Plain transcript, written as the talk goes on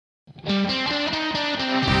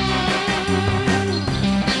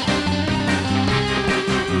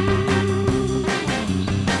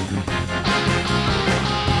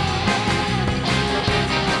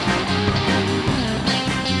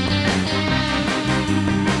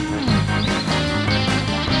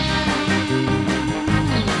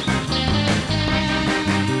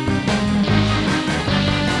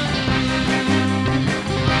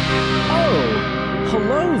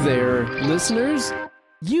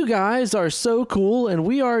You guys are so cool, and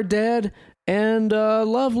we are dead and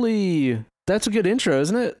lovely. That's a good intro,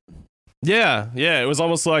 isn't it? Yeah. It was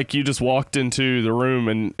almost like you just walked into the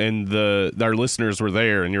room and our listeners were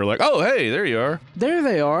there, and you're like, oh, hey, there you are. There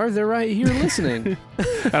they are. They're right here listening.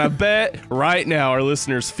 And I bet right now our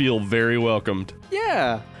listeners feel very welcomed.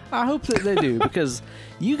 Yeah, I hope that they do, because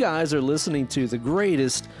you guys are listening to the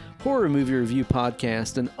greatest horror movie review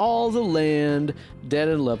podcast in all the land, Dead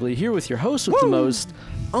and Lovely, here with your host with the most,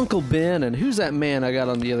 Uncle Ben. And who's that man I got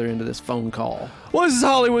on the other end of this phone call? Well, this is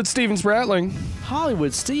Hollywood Steven Spratling.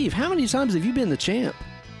 Hollywood Steve, how many times have you been the champ?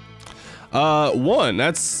 One.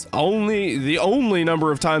 That's the only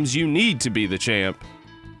number of times you need to be the champ,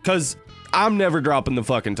 because I'm never dropping the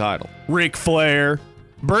fucking title. Ric Flair,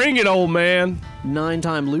 bring it, old man.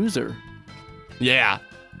 9-time loser. Yeah,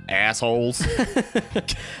 assholes.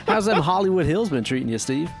 How's them Hollywood Hills been treating you,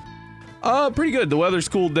 Steve? Pretty good. The weather's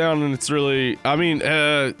cooled down, and it's really,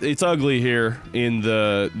 it's ugly here in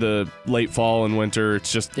the late fall and winter.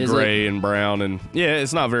 It's just gray and brown, and yeah,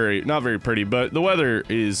 it's not very pretty, but the weather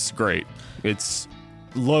is great. It's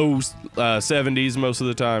low 70s most of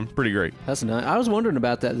the time. Pretty great. That's nice. I was wondering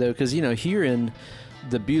about that, though, because, here in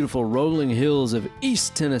the beautiful rolling hills of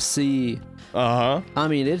East Tennessee, I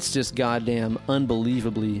mean, it's just goddamn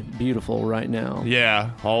unbelievably beautiful right now.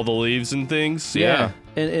 Yeah, all the leaves and things. Yeah.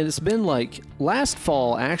 And it's been like, last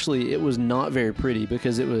fall, actually, it was not very pretty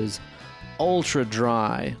because it was ultra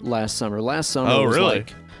dry last summer. Last summer was really?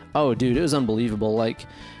 like, oh, dude, it was unbelievable. Like,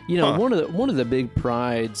 one of the big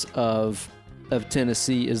prides of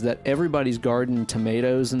Tennessee is that everybody's garden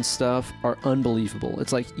tomatoes and stuff are unbelievable.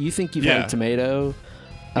 It's like, you think you've had a tomato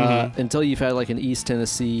until you've had like an East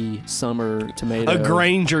Tennessee summer tomato. A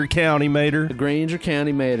Granger County mater. A Granger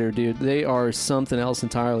County mater, dude. They are something else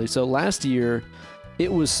entirely. So last year,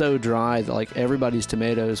 it was so dry that like everybody's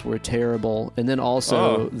tomatoes were terrible. And then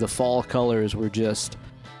also the fall colors were just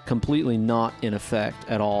completely not in effect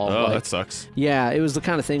at all. Oh, like, that sucks. Yeah, it was the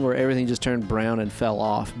kind of thing where everything just turned brown and fell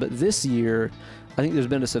off. But this year, I think there's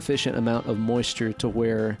been a sufficient amount of moisture to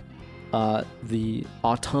where the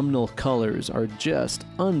autumnal colors are just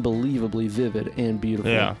unbelievably vivid and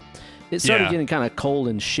beautiful. Yeah. It started getting kind of cold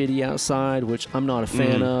and shitty outside, which I'm not a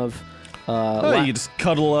fan of. You can just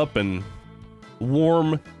cuddle up and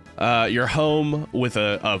warm your home with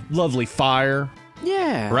a lovely fire.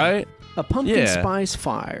 Yeah. Right? A pumpkin spice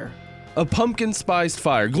fire. A pumpkin spiced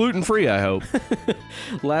fire. Gluten-free, I hope.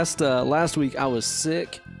 Last week I was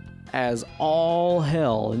sick as all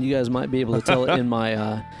hell, and you guys might be able to tell it in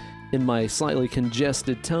my slightly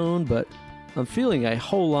congested tone, but I'm feeling a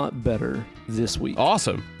whole lot better this week.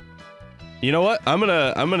 Awesome. You know what? I'm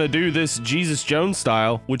gonna do this Jesus Jones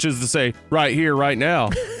style, which is to say, right here, right now.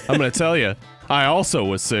 I'm gonna tell you, I also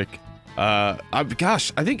was sick. I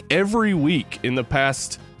think every week in the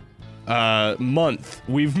past month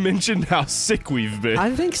we've mentioned how sick we've been.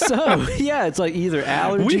 I think so. Yeah, it's like either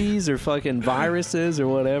allergies or fucking viruses or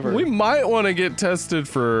whatever. We might want to get tested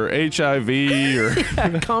for HIV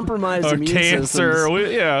or compromised or immune cancer.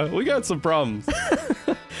 systems. We got some problems.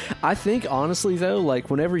 I think honestly though, like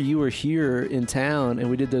whenever you were here in town and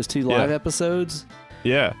we did those 2 live episodes,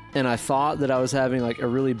 and I thought that I was having like a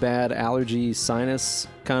really bad allergy sinus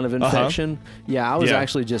kind of infection. I was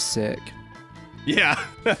actually just sick. Yeah.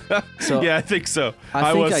 So yeah, I think so.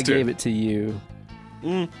 I think I gave it to you.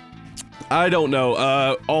 I don't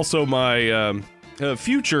know. Also, my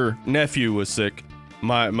future nephew was sick.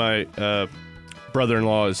 My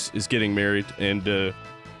brother-in-law is getting married, and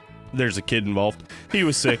there's a kid involved. He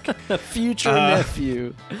was sick. Future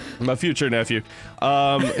nephew. My future nephew.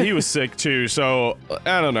 He was sick too. So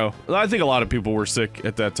I don't know. I think a lot of people were sick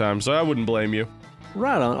at that time, so I wouldn't blame you.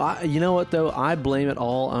 Right on. You know what, though? I blame it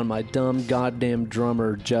all on my dumb goddamn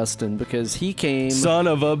drummer, Justin, because he came... Son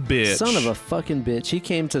of a bitch. Son of a fucking bitch. He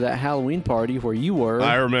came to that Halloween party where you were.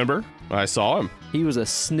 I remember. I saw him. He was a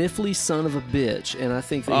sniffly son of a bitch, and I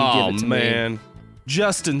think that you give it to me. Oh, man.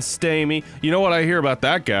 Justin Stamey. You know what I hear about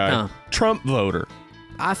that guy? Trump voter.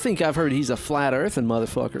 I think I've heard he's a flat-earthing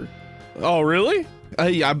motherfucker. Oh, really?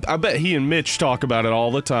 I bet he and Mitch talk about it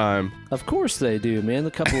all the time. Of course they do, man.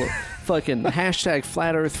 The couple of fucking hashtag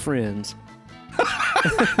flat earth friends.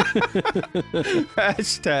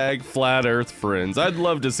 Hashtag flat earth friends. I'd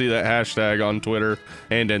love to see that hashtag on Twitter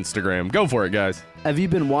and Instagram. Go for it, guys. Have you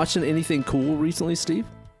been watching anything cool recently, Steve?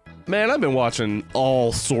 Man, I've been watching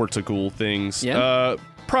all sorts of cool things. Yeah?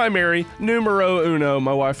 Primary, numero uno,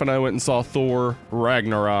 my wife and I went and saw Thor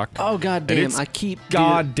Ragnarok. Oh, goddamn.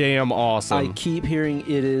 Goddamn awesome. I keep hearing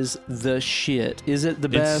it is the shit. Is it the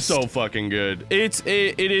best? It's so fucking good. It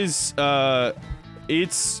is,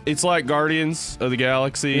 it's like Guardians of the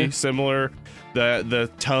Galaxy, similar. The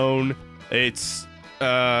tone, it's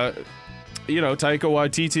Taika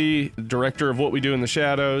Waititi, director of What We Do in the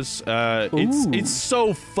Shadows. It's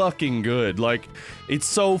so fucking good. Like, it's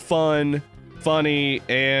so fun, funny,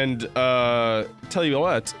 and tell you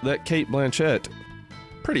what, that Cate Blanchett,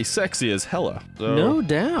 pretty sexy as hella. So, no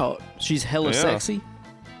doubt, she's hella sexy.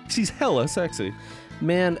 She's hella sexy.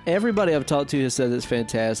 Man, everybody I've talked to has said it's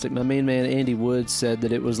fantastic. My main man Andy Woods said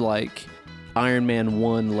that it was like Iron Man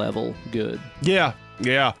 1 level good. Yeah,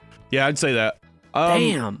 I'd say that.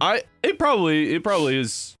 Damn. It probably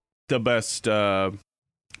is the best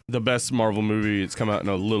Marvel movie that's come out in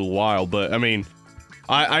a little while, but I mean,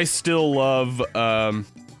 I still love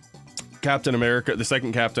Captain America, the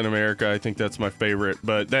second Captain America. I think that's my favorite,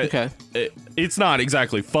 but it's not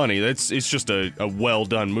exactly funny. It's just a well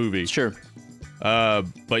done movie. Sure.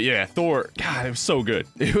 But yeah, Thor, God, it was so good.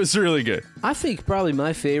 It was really good. I think probably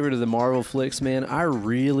my favorite of the Marvel flicks, man. I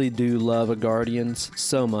really do love a Guardians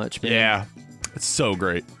so much, man. Yeah, it's so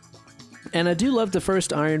great. And I do love the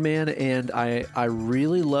first Iron Man, and I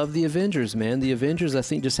really love the Avengers, man. The Avengers, I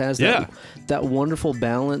think, just has that wonderful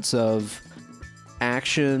balance of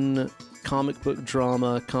action, comic book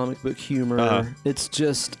drama, comic book humor. It's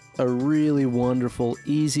just a really wonderful,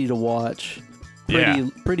 easy to watch,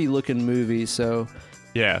 pretty looking movie. So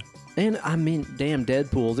yeah. And I mean, damn,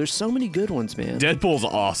 Deadpool. There's so many good ones, man. Deadpool's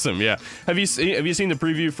awesome. Yeah. Have you seen the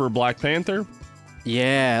preview for Black Panther?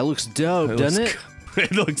 Yeah, it looks dope, doesn't it?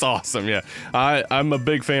 It looks awesome. Yeah. I'm a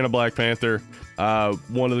big fan of Black Panther.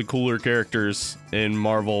 One of the cooler characters in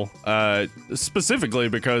Marvel, specifically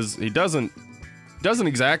because he doesn't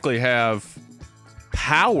exactly have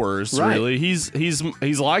powers, right. Really.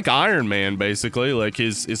 He's like Iron Man, basically. Like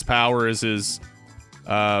his power is his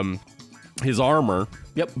armor.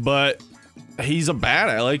 Yep. But he's a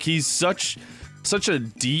badass. Like, he's such a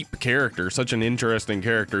deep character, such an interesting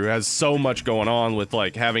character who has so much going on with,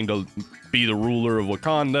 like, having to be the ruler of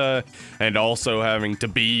Wakanda and also having to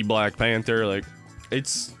be Black Panther. Like,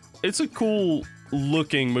 it's a cool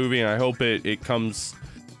looking movie, and I hope I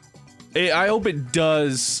hope it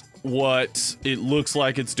does what it looks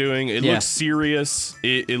like it's doing. It looks serious.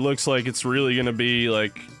 It looks like it's really going to be,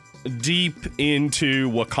 like, deep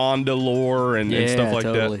into Wakanda lore and stuff like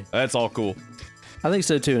that. That's all cool. I think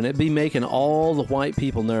so too, and it'd be making all the white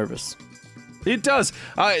people nervous. It does.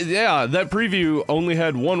 That preview only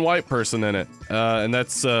had one white person in it, and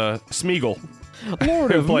that's Smeagol.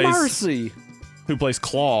 Lord of mercy. Who plays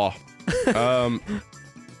Claw.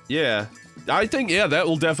 Yeah. I think, that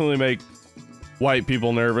will definitely make white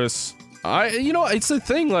people nervous. It's a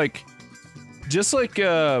thing, like, just like,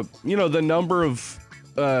 the number of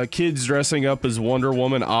kids dressing up as Wonder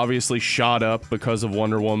Woman obviously shot up because of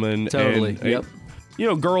Wonder Woman. Totally. Yep.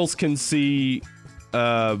 Girls can see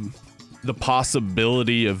the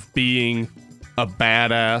possibility of being a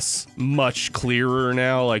badass much clearer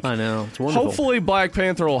now. Like, I know. It's wonderful. Hopefully Black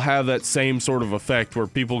Panther will have that same sort of effect where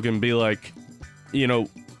people can be like,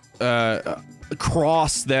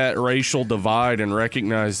 cross that racial divide and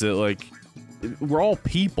recognize that, like, we're all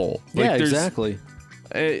people. Like, yeah, exactly.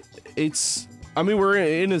 We're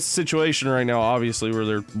in a situation right now, obviously, where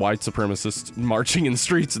there are white supremacists marching in the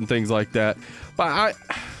streets and things like that. But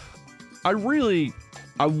I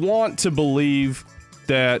want to believe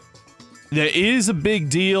that it is a big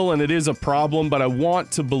deal and it is a problem, but I want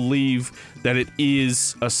to believe that it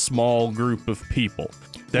is a small group of people.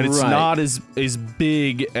 That it's not as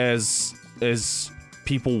big as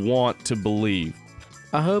people want to believe.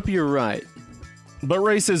 I hope you're right. But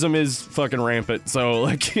racism is fucking rampant, so,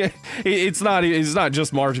 like, it's not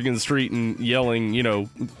just marching in the street and yelling,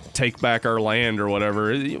 take back our land or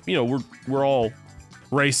whatever. We're all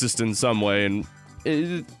racist in some way, and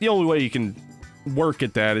the only way you can work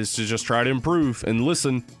at that is to just try to improve and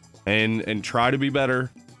listen and try to be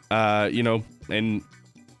better, and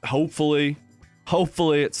hopefully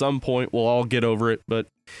at some point we'll all get over it. But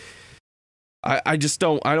I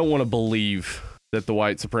don't want to believe that the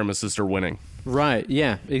white supremacists are winning. Right.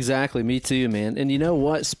 Yeah, exactly. Me too, man. And you know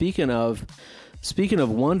what? Speaking of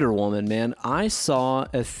Wonder Woman, man, I saw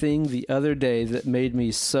a thing the other day that made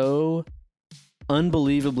me so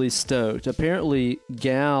unbelievably stoked. Apparently,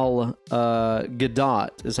 Gal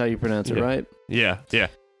Gadot is how you pronounce it, right? Yeah.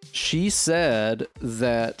 She said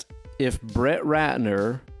that if Brett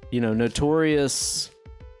Ratner, notorious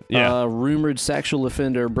rumored sexual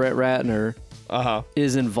offender Brett Ratner,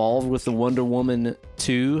 is involved with the Wonder Woman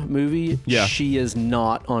 2 movie, she is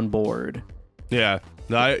not on board. Yeah.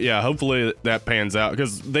 Hopefully that pans out,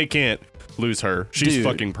 because they can't lose her. She's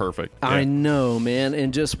fucking perfect. Yeah. I know, man.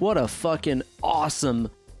 And just what a fucking awesome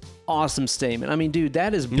statement. I mean, dude,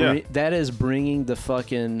 that is bringing the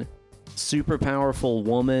fucking super powerful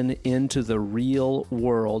woman into the real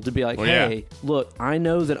world to be like, hey, look, I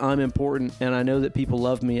know that I'm important and I know that people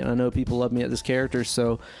love me and I know people love me at this character,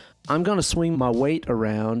 so I'm going to swing my weight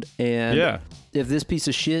around, and if this piece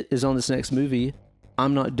of shit is on this next movie,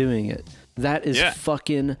 I'm not doing it. That is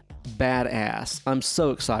fucking badass. I'm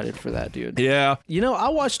so excited for that, dude. Yeah. You know, I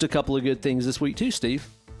watched a couple of good things this week too, Steve.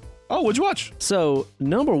 Oh, what'd you watch? So,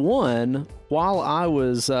 number one, while I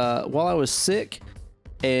was sick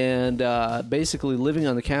and basically living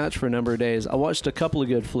on the couch for a number of days, I watched a couple of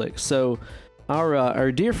good flicks. So,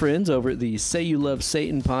 our dear friends over at the Say You Love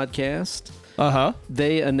Satan podcast,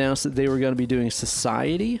 they announced that they were going to be doing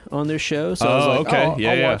Society on their show. So I was like,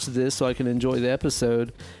 I'll watch this so I can enjoy the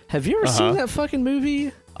episode. Have you ever seen that fucking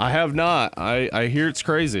movie? I have not. I hear it's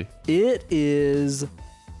crazy. It is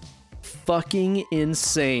fucking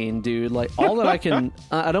insane, dude. Like, all that I can...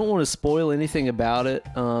 I don't want to spoil anything about it.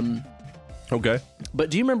 Okay. But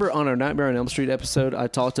do you remember on our Nightmare on Elm Street episode, I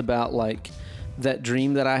talked about, like, that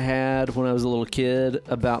dream that I had when I was a little kid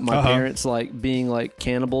about my parents, like, being, like,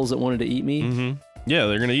 cannibals that wanted to eat me? Mm-hmm. Yeah,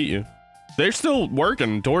 they're going to eat you. They're still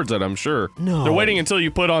working towards it, I'm sure. No. They're waiting until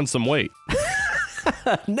you put on some weight.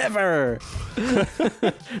 Never.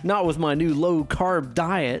 Not with my new low-carb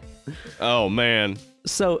diet. Oh, man.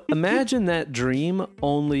 So imagine that dream,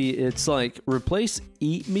 only it's like replace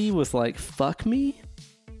eat me with like fuck me.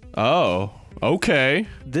 Oh, okay.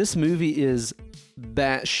 This movie is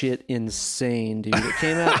batshit insane, dude. It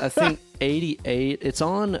came out, I think, 88. It's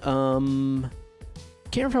on, can't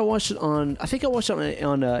remember if I watched it on, I think I watched it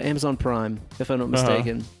on Amazon Prime, if I'm not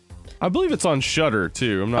mistaken. I believe it's on Shudder,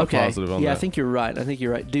 too. I'm not positive on that. Yeah, I think you're right.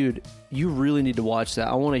 Dude, you really need to watch that.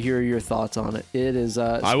 I want to hear your thoughts on it. It is...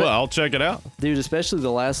 I will. I'll check it out. Dude, especially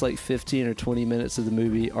the last, like, 15 or 20 minutes of the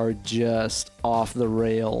movie are just off the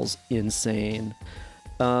rails insane.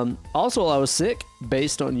 Also, while I was sick,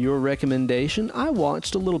 based on your recommendation, I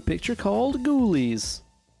watched a little picture called Ghoulies.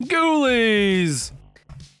 Ghoulies!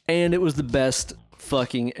 And it was the best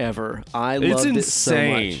fucking ever. I loved it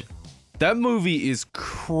so much. That movie is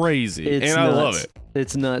crazy, I love it.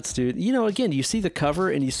 It's nuts, dude. You know, again, you see the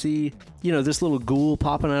cover and you see, you know, this little ghoul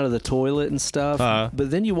popping out of the toilet and stuff.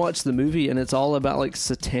 But then you watch the movie and it's all about, like,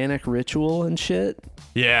 satanic ritual and shit.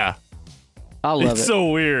 Yeah. I love it. It's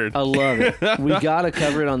so weird. I love it. We got to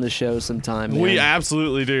cover it on the show sometime, man. We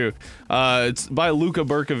absolutely do. It's by Luca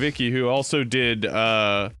Berkovicki, who also did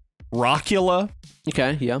Rockula.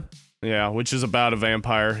 Okay, yeah. Yeah, which is about a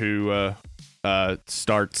vampire who...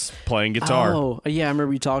 starts playing guitar. Oh, yeah, I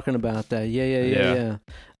remember you talking about that. Yeah.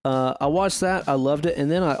 I watched that. I loved it.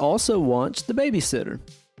 And then I also watched The Babysitter.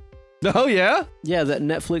 Oh, yeah? Yeah, that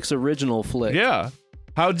Netflix original flick. Yeah.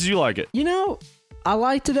 How did you like it? You know, I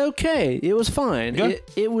liked it okay. It was fine.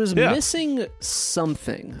 It was missing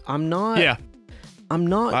something. I'm not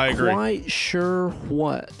quite sure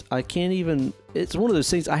what. I can't even... It's one of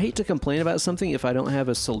those things. I hate to complain about something if I don't have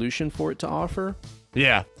a solution for it to offer.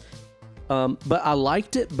 Yeah. But I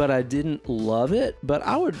liked it, but I didn't love it. But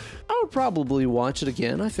I would probably watch it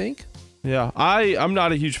again, I think. Yeah, I'm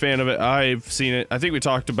not a huge fan of it. I've seen it. I think we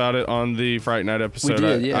talked about it on the Fright Night episode.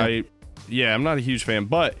 We did, yeah. I'm not a huge fan,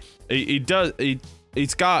 but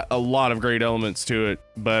it's got a lot of great elements to it.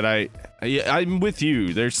 But I'm with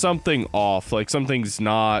you. There's something off. Like, something's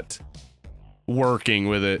not working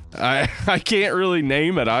with it. I can't really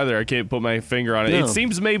name it either. I can't put my finger on it. No. It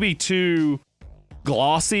seems maybe too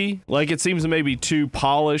glossy, like it seems maybe too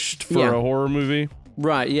polished for a horror movie.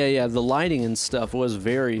 Right, yeah. The lighting and stuff was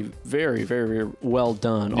very, very, very well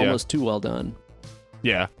done. Almost too well done.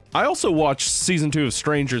 Yeah. I also watched season 2 of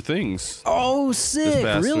Stranger Things. Oh, sick!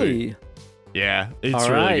 Really? Week. Yeah, it's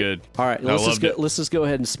really good. All right, let's just go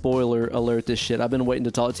ahead and spoiler alert this shit. I've been waiting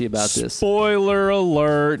to talk to you about this. Spoiler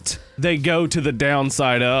alert. They go to the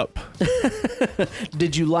downside up.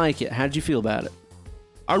 Did you like it? How did you feel about it?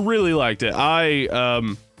 I really liked it.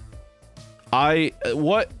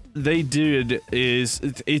 What they did is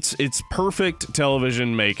it's perfect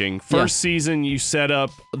television making. First season, you set up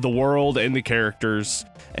the world and the characters,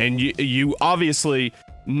 and you obviously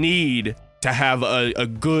need to have a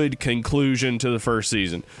good conclusion to the first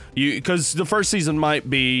season. Because the first season might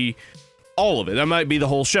be all of it. That might be the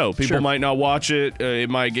whole show. People might not watch it. It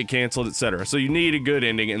might get canceled, etc. So you need a good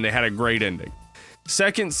ending, and they had a great ending.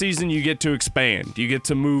 Second season, you get to expand. You get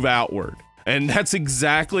to move outward. And that's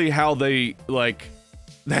exactly how they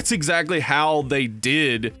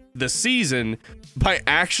did the season, by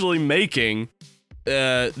actually making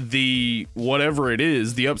the whatever it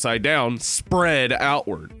is, the upside down, spread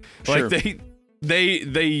outward. Sure. Like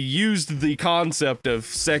they used the concept of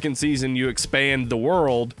second season, you expand the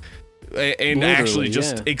world and actually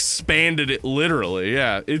just expanded it literally.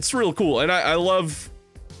 Yeah, it's real cool. And I love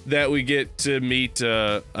that we get to meet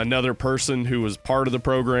another person who was part of the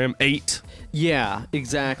program, 8. Yeah,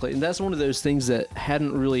 exactly. And that's one of those things that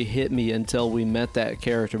hadn't really hit me until we met that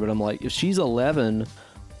character. But I'm like, if she's 11,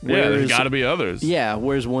 there's got to be others. Yeah,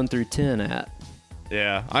 where's 1 through 10 at?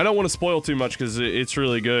 Yeah, I don't want to spoil too much because it's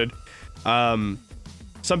really good.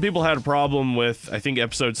 Some people had a problem with, I think,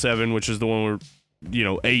 episode 7, which is the one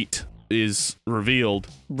where, 8 is revealed.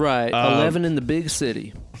 Right, 11 in the big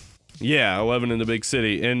city. Yeah, 11 in the big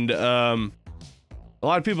city. And a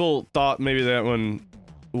lot of people thought maybe that one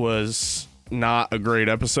was not a great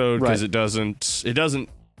episode because it doesn't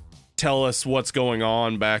tell us what's going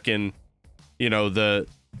on back in, the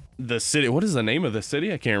city. What is the name of the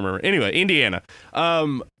city? I can't remember. Anyway, Indiana.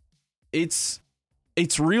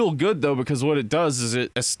 It's real good though, because what it does is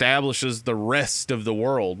it establishes the rest of the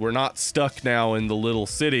world. We're not stuck now in the little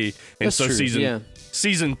city, and That's so true,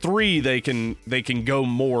 season 3 they can go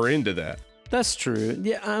more into that. That's true.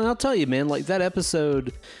 Yeah, and I'll tell you, man, like that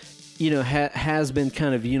episode, has been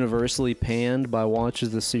kind of universally panned by watchers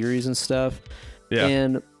of the series and stuff. Yeah.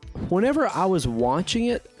 And whenever I was watching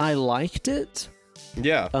it, I liked it.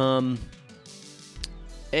 Yeah.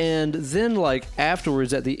 And then, like,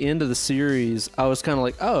 afterwards, at the end of the series, I was kind of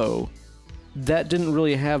like, oh, that didn't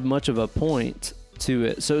really have much of a point to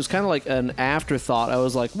it. So it was kind of like an afterthought. I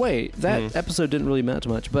was like, wait, that episode didn't really matter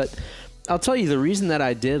much. But I'll tell you, the reason that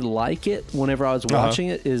I did like it whenever I was watching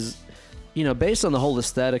it is, based on the whole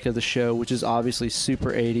aesthetic of the show, which is obviously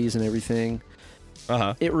super 80s and everything,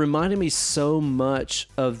 it reminded me so much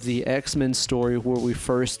of the X-Men story where we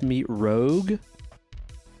first meet Rogue.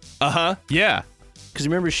 Yeah. Because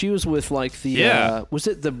remember, she was with like the was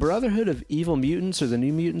it the Brotherhood of Evil Mutants or the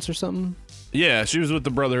New Mutants or something? Yeah, she was with the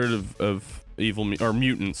Brotherhood of Evil or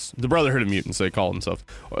Mutants, the Brotherhood of Mutants they call themselves,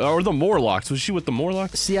 or the Morlocks. Was she with the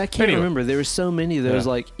Morlocks? See, I can't remember. There were so many of those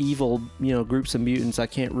like evil, groups of mutants. I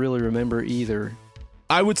can't really remember either.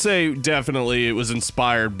 I would say definitely it was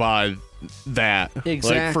inspired by that.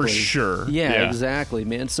 Exactly. Like, for sure. Yeah, exactly,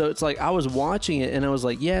 man. So it's like I was watching it and I was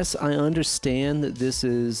like, yes, I understand that this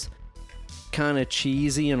is kind of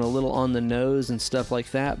cheesy and a little on the nose and stuff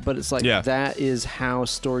like that, but it's like that is how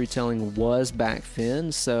storytelling was back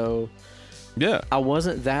then. So I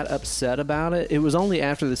wasn't that upset about it. It was only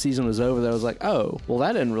after the season was over that I was like, oh, well,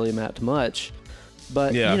 that didn't really amount to much.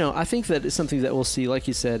 But I think that it's something that we'll see, like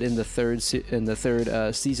you said, in the third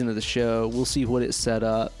season of the show. We'll see what it set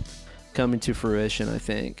up coming to fruition, I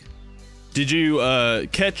think. Did you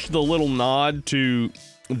catch the little nod to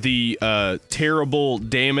the terrible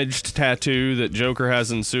damaged tattoo that Joker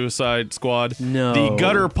has in Suicide Squad? No.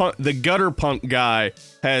 The gutter punk guy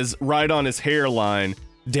has right on his hairline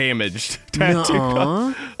damaged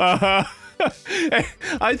tattoo.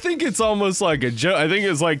 I think it's almost like a joke. I think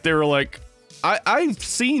it's like they were like, I've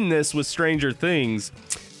seen this with Stranger Things,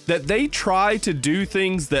 that they try to do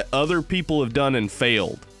things that other people have done and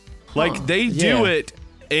failed. Like they do it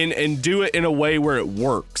and do it in a way where it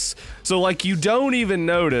works. So like you don't even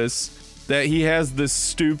notice that he has this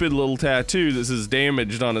stupid little tattoo that says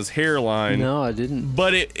damaged on his hairline. No, I didn't.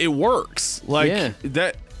 But it works. Like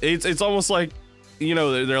that it's almost like,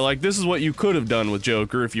 they're like, this is what you could have done with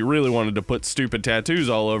Joker if you really wanted to put stupid tattoos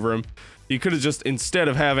all over him. You could have just, instead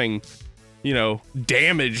of having,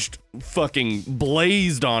 damaged fucking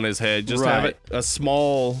blazed on his head, just have it a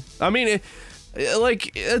small, I mean,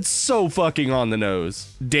 it's so fucking on the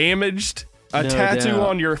nose. Damaged. A tattoo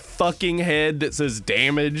on your fucking head that says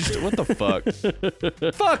damaged. What the fuck?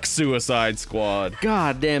 Fuck Suicide Squad.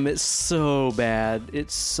 God damn, it's so bad.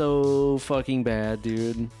 It's so fucking bad,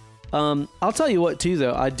 dude. I'll tell you what, too,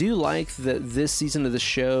 though. I do like that this season of the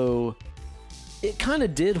show, it kind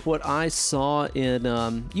of did what I saw in...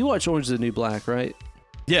 you watch Orange is the New Black, right?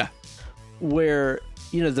 Yeah. Where,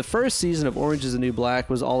 the first season of Orange is the New Black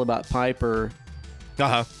was all about Piper...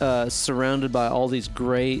 surrounded by all these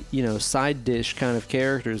great, side dish kind of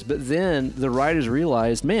characters. But then the writers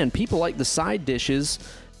realized, man, people like the side dishes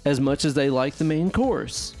as much as they like the main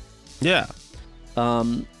course. Yeah.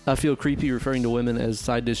 I feel creepy referring to women as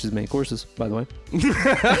side dishes, main courses, by the way.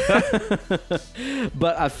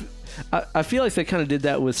 But I feel like they kind of did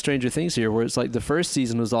that with Stranger Things here, where it's like the first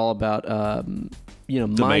season was all about,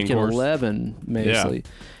 Mike and Eleven, mostly.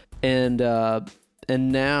 Yeah.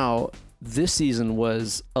 And now... this season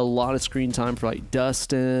was a lot of screen time for like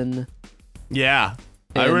Dustin. Yeah.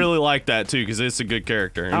 I really like that too, because it's a good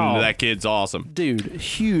character and that kid's awesome. Dude,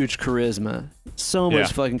 huge charisma. So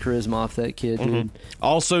much fucking charisma off that kid, dude.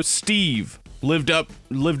 Also, Steve lived up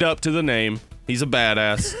to the name. He's a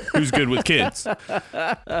badass who's good with kids.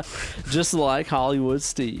 Just like Hollywood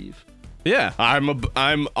Steve. Yeah,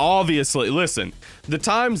 I'm obviously, listen, the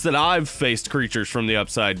times that I've faced creatures from the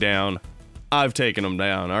upside down, I've taken them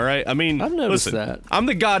down, all right? I mean, I've noticed that. I'm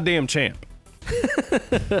the goddamn champ.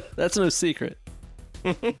 That's no secret.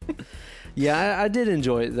 Yeah, I did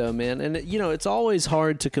enjoy it though, man. And it's always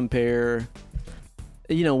hard to compare.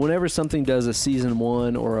 Whenever something does a season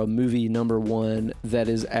 1 or a movie number 1 that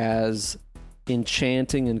is as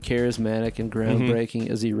enchanting and charismatic and groundbreaking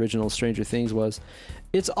as the original Stranger Things was,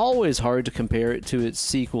 it's always hard to compare it to its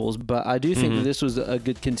sequels. But I do think that this was a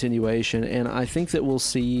good continuation, and I think that we'll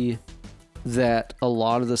see that a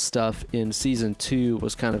lot of the stuff in season 2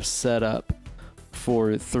 was kind of set up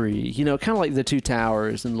for 3. Kind of like the Two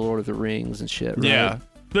Towers and Lord of the Rings and shit, right? Yeah.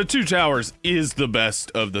 The Two Towers is the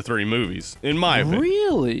best of the 3 movies, in my opinion.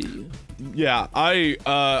 Really? Yeah, I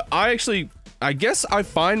guess I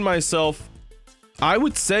find myself, I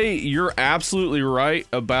would say you're absolutely right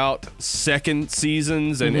about second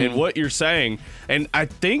seasons and what you're saying, and I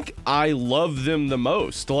think I love them the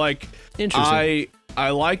most. Like, interesting.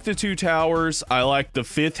 I like the Two Towers. I like the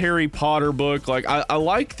 5th Harry Potter book. Like, I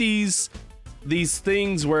like these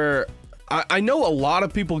things where I know a lot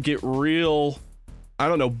of people get real, I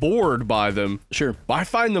don't know, bored by them. Sure. But I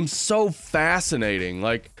find them so fascinating.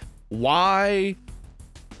 Like, why?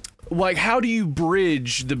 Like, how do you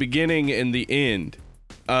bridge the beginning and the end?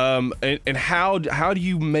 And how do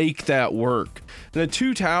you make that work? And the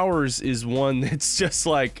Two Towers is one that's just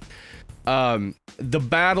like, the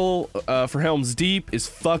battle for Helm's Deep is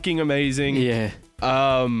fucking amazing. Yeah.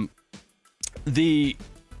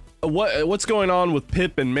 What's going on with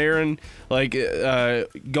Pip and Merrin, like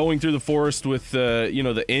going through the forest with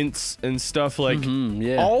the Ents and stuff, like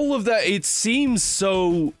all of that, it seems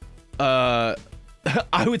so I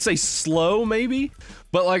would say slow maybe,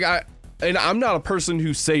 but like I'm not a person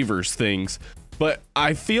who savors things, but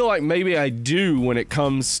I feel like maybe I do when it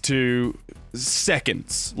comes to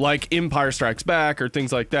seconds like Empire Strikes Back or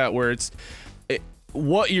things like that, where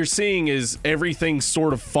what you're seeing is everything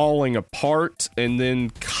sort of falling apart and then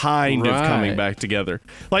kind of coming back together.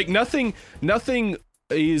 Like nothing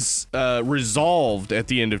is resolved at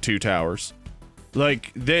the end of Two Towers.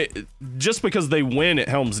 Like just because they win at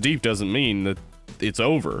Helm's Deep doesn't mean that it's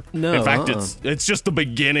over. No, in fact, it's just the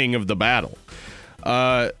beginning of the battle.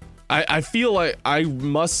 I feel like I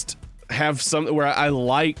must have something where I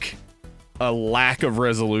like a lack of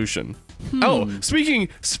resolution. Oh,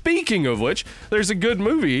 speaking of which, there's a good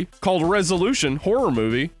movie called Resolution, horror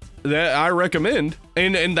movie, that I recommend,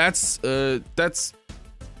 and that's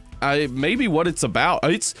maybe what it's about.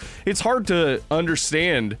 It's hard to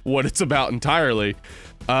understand what it's about entirely.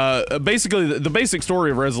 Basically, the basic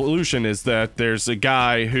story of Resolution is that there's a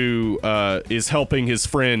guy who is helping his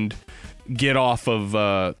friend get off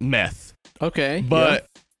of meth. Okay, but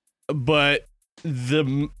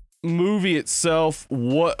the movie itself,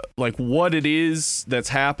 what it is that's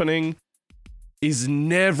happening is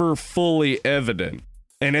never fully evident,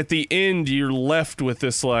 and at the end you're left with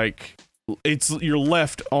this you're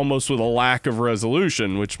left almost with a lack of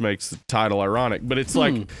resolution, which makes the title ironic, but it's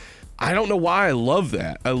like, I don't know why I love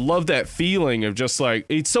that. I love that feeling of just like,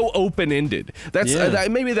 it's so open-ended.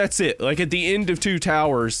 Maybe that's it. Like at the end of Two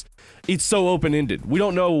Towers, it's so open-ended. We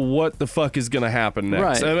don't know what the fuck is going to happen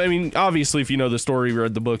next. Right. I mean, obviously, if you know the story,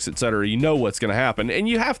 read the books, etc., you know what's going to happen, and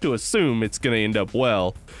you have to assume it's going to end up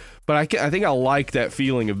well. But I think I like that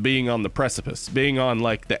feeling of being on the precipice, being on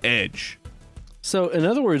like the edge. So, in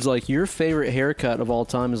other words, like your favorite haircut of all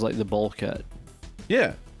time is like the bowl cut.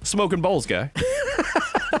 Yeah, smoking bowls guy.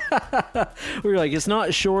 We're like, it's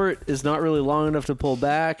not short, it's not really long enough to pull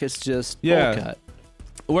back, it's just bowl cut.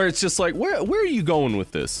 Where it's just like, where are you going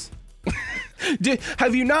with this?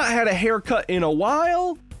 Have you not had a haircut in a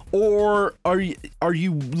while, or are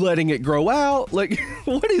you letting it grow out? Like,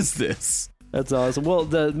 what is this? That's awesome. Well,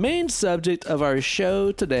 the main subject of our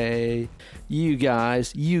show today, you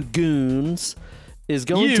guys, you goons, is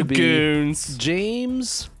going to be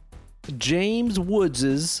James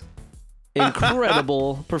Woods'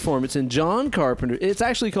 incredible performance in John Carpenter. It's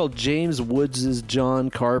actually called James Woods' John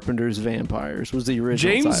Carpenter's Vampires was the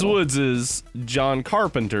original James title. Woods' John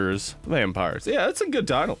Carpenter's Vampires. Yeah, that's a good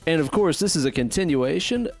title. And of course, this is a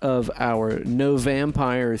continuation of our No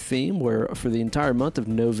Vampire theme, where for the entire month of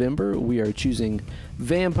November, we are choosing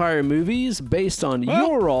vampire movies based on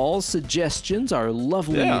your all's suggestions, our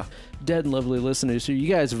lovely, dead and lovely listeners. So you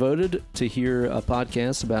guys voted to hear a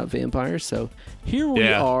podcast about vampires, so here we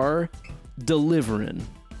are delivering.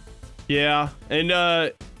 Yeah, and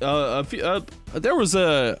there was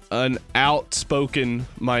an outspoken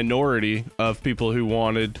minority of people who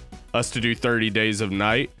wanted us to do 30 Days of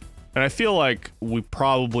Night, and I feel like we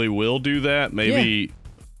probably will do that. Maybe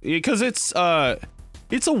because it's a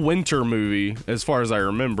winter movie as far as I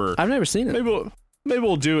remember. I've never seen it. Maybe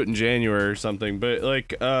we'll do it in January or something. But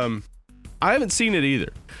like, I haven't seen it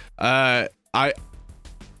either. I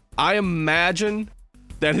imagine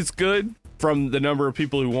that it's good from the number of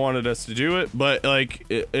people who wanted us to do it, but like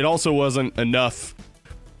it also wasn't enough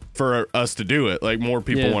for us to do it. Like more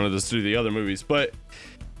people wanted us to do the other movies, but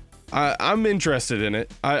I'm interested in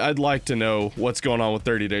it. I'd like to know what's going on with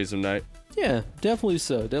 30 Days of Night. Yeah, definitely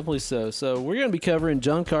so. So we're going to be covering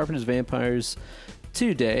John Carpenter's Vampires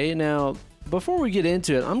today. Now, before we get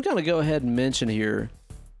into it, I'm going to go ahead and mention here,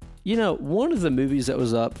 one of the movies that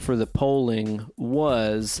was up for the polling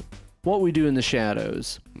was What We Do in the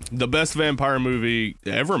Shadows. The best vampire movie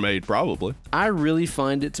ever made, probably. I really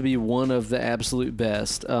find it to be one of the absolute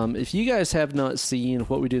best. If you guys have not seen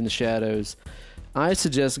What We Do in the Shadows, I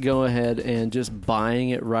suggest go ahead and just buying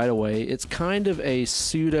it right away. It's kind of a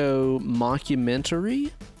pseudo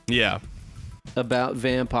mockumentary. Yeah. About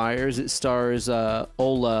vampires. It stars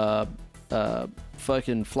Ola,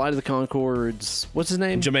 fucking Flight of the Conchords. What's his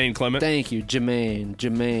name? Jermaine Clement. Thank you,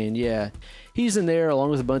 Jermaine. Yeah, he's in there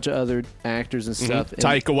along with a bunch of other actors and stuff. Mm-hmm.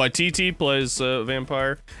 Taika Waititi plays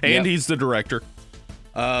vampire, and he's the director.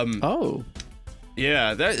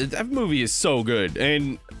 Yeah, that movie is so good,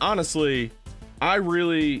 and honestly, I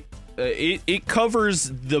really. It covers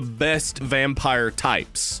the best vampire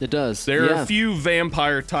types. It does. There are a few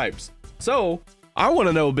vampire types. So, I want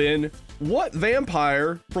to know, Ben, what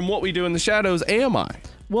vampire from What We Do in the Shadows am I?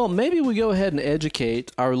 Well, maybe we go ahead and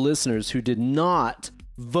educate our listeners who did not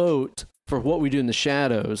vote for What We Do in the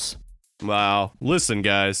Shadows. Wow. Listen,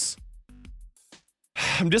 guys.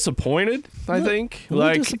 I'm disappointed, I think.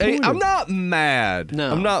 I'm not mad.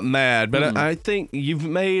 No. I'm not mad, but I think you've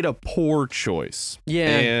made a poor choice. Yeah.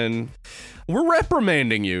 And we're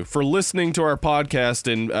reprimanding you for listening to our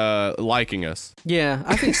podcast and liking us. Yeah,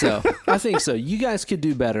 I think so. You guys could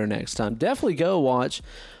do better next time. Definitely go watch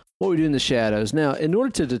What We Do in the Shadows. Now, in order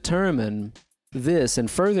to determine this and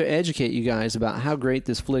further educate you guys about how great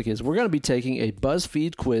this flick is, we're going to be taking a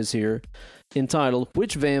BuzzFeed quiz here entitled,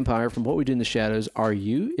 Which Vampire from What We Do in the Shadows Are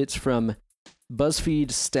You? It's from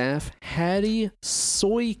BuzzFeed staff Hattie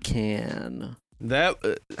Soykan.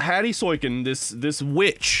 Hattie Soykan, this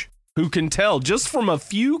witch who can tell, just from a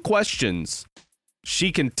few questions,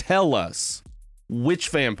 she can tell us which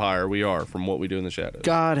vampire we are from What We Do in the Shadows.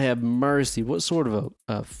 God have mercy. What sort of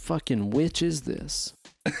a fucking witch is this?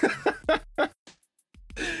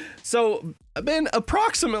 So, Ben,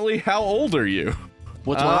 approximately how old are you?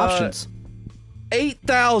 What's my options?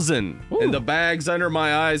 8,000. And the bags under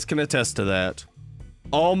my eyes can attest to that.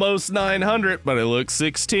 Almost 900, but I look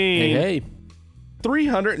 16. Hey.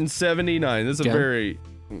 379. This is a very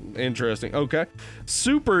interesting. Okay.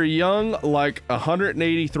 Super young, like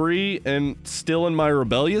 183, and still in my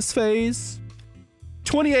rebellious phase.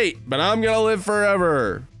 28, but I'm going to live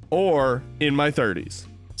forever. Or in my 30s.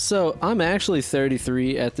 So I'm actually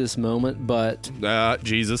 33 at this moment, but...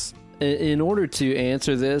 Jesus. In order to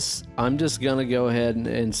answer this, I'm just going to go ahead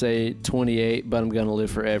and say 28, but I'm going to live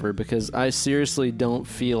forever because I seriously don't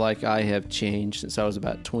feel like I have changed since I was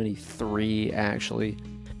about 23, actually.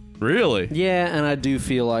 Really? Yeah, and I do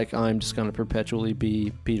feel like I'm just going to perpetually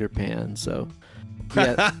be Peter Pan, so...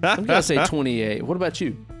 Yeah, I'm going to say 28. What about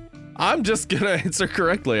you? I'm just going to answer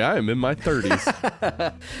correctly. I am in my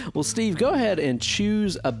 30s. Well, Steve, go ahead and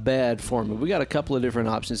choose a bed for me. We got a couple of different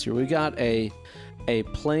options here. We got a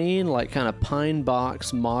plain, like, kind of pine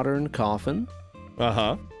box modern coffin.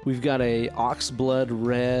 Uh-huh. We've got a oxblood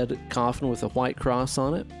red coffin with a white cross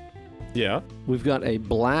on it. Yeah. We've got a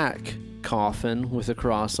black coffin with a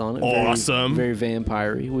cross on it. Awesome. Very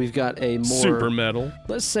vampire-y. We've got a more... super metal.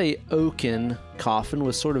 Let's say oaken coffin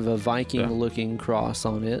with sort of a Viking-looking cross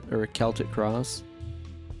on it, or a Celtic cross.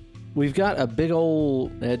 We've got a big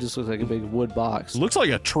old... It just looks like a big wood box. Looks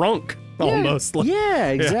like a trunk, almost. Yeah,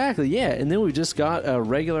 exactly, yeah. And then we've just got a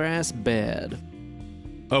regular-ass bed.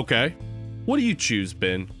 Okay. What do you choose,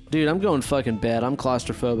 Ben? Dude, I'm going fucking bed. I'm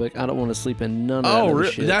claustrophobic. I don't want to sleep in none of that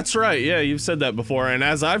other shit. That's right. Yeah, you've said that before. And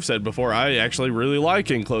as I've said before, I actually really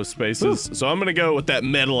like enclosed spaces. Ooh. So I'm going to go with that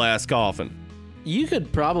metal-ass coffin. You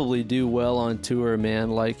could probably do well on tour, man.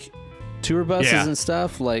 Like, tour buses and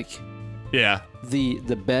stuff, like... Yeah.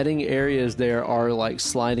 The bedding areas there are, like,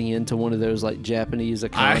 sliding into one of those, like, Japanese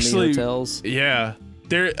economy hotels. Yeah.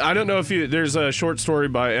 I don't know if there's a short story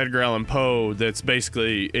by Edgar Allan Poe that's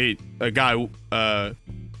basically a guy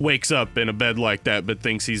wakes up in a bed like that but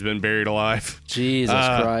thinks he's been buried alive. Jesus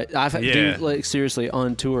Christ. Dude, like, seriously,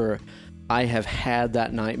 on tour, I have had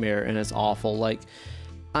that nightmare, and it's awful. Like,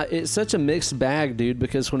 it's such a mixed bag, dude,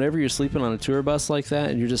 because whenever you're sleeping on a tour bus like that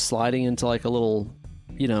and you're just sliding into, like, a little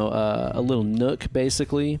a little nook,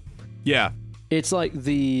 basically. Yeah. It's like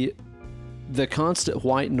the constant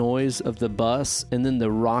white noise of the bus and then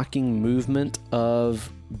the rocking movement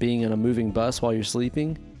of being in a moving bus while you're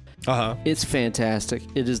sleeping. It's fantastic.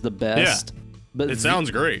 It is the best. Yeah. But it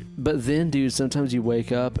sounds great. But then, dude, sometimes you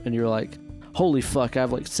wake up and you're like, holy fuck, I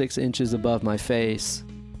have like 6 inches above my face.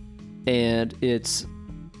 And it's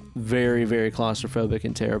very, very claustrophobic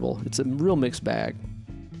and terrible. It's a real mixed bag.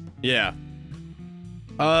 Yeah.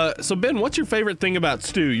 So, Ben, what's your favorite thing about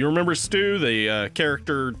Stu? You remember Stu, the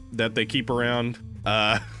character that they keep around?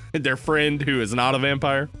 Their friend who is not a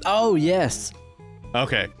vampire? Oh, yes.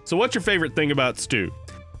 Okay. So what's your favorite thing about Stu?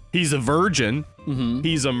 He's a virgin. Mm-hmm.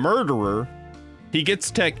 He's a murderer. He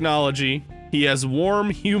gets technology. He has warm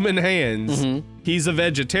human hands. Mm-hmm. He's a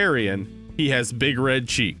vegetarian. He has big red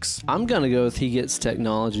cheeks. I'm going to go with he gets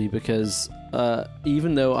technology because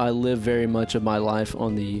even though I live very much of my life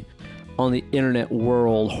on the internet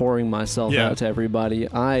world, whoring myself out to everybody,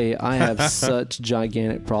 I have such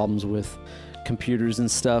gigantic problems with computers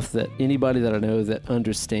and stuff that anybody that I know that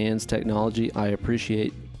understands technology, I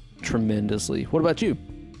appreciate tremendously. What about you?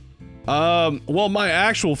 Well, my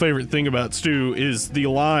actual favorite thing about Stu is the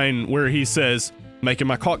line where he says, "Making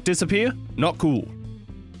my cock disappear? Not cool."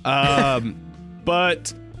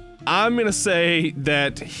 But I'm going to say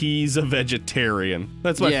that he's a vegetarian.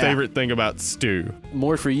 That's my favorite thing about Stu.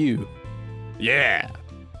 More for you. Yeah.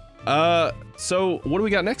 So what do we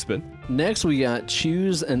got next, Ben? Next, we got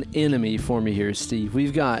choose an enemy for me here, Steve.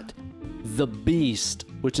 We've got the Beast,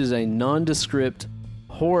 which is a nondescript,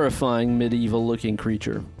 horrifying medieval-looking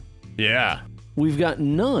creature. Yeah. We've got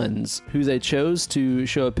nuns, who they chose to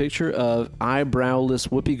show a picture of eyebrowless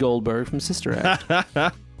Whoopi Goldberg from Sister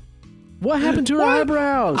Act. What happened to her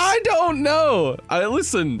eyebrows? I don't know.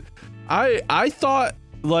 I thought,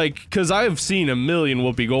 because I've seen a million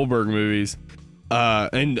Whoopi Goldberg movies,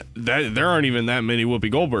 and there aren't even that many Whoopi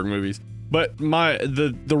Goldberg movies. But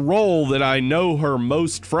the role that I know her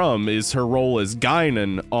most from is her role as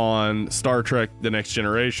Guinan on Star Trek The Next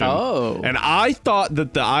Generation. Oh. And I thought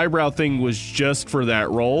that the eyebrow thing was just for that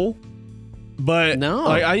role. But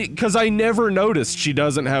no, because I never noticed she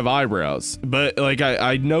doesn't have eyebrows. But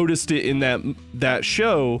I noticed it in that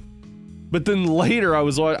show. But then later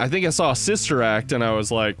I think I saw Sister Act and I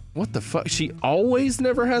was like, what the fuck? She always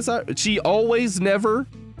never has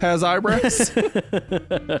eyebrows.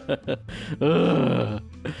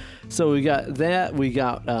 So we got that. We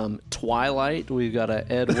got Twilight. We've got a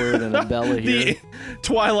Edward and a Bella here.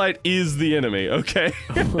 Twilight is the enemy. Okay,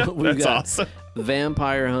 that's awesome.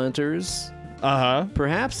 Vampire hunters.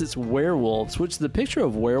 Perhaps it's werewolves, which the picture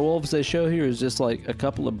of werewolves they show here is just like a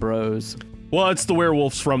couple of bros. Well, it's the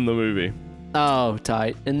werewolves from the movie. Oh,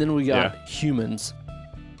 tight. And then we got humans.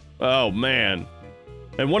 Oh, man.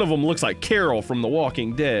 And one of them looks like Carol from The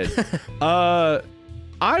Walking Dead.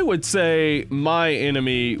 I would say my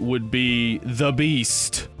enemy would be the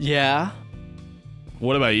Beast. Yeah.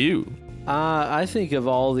 What about you? I think of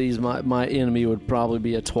all these, my enemy would probably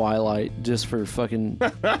be a Twilight, just for fucking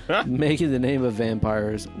making the name of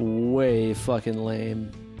vampires way fucking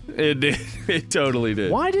lame. It did. It totally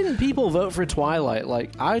did. Why didn't people vote for Twilight?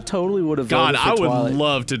 I totally would have voted for Twilight. I would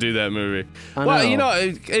love to do that movie.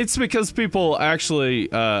 It's because people actually,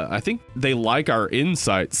 I think they like our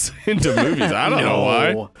insights into movies. I don't know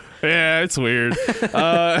why. Yeah, it's weird.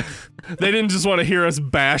 They didn't just want to hear us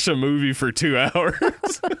bash a movie for 2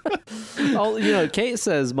 hours. Kate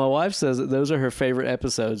says, my wife says that those are her favorite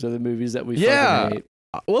episodes of the movies that we fucking hate.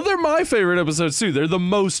 Well, they're my favorite episodes too. They're the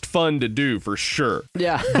most fun to do for sure.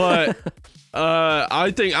 Yeah. But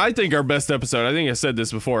I think our best episode, I think I said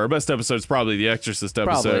this before, our best episode is probably the Exorcist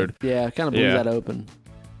episode. Probably. Yeah, kind of blew that open.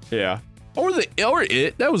 Yeah. Or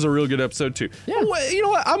It. That was a real good episode too. Yeah. Well, you know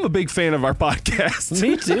what? I'm a big fan of our podcast.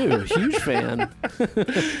 Me too. Huge fan.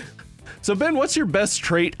 So, Ben, what's your best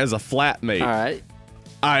trait as a flatmate? All right.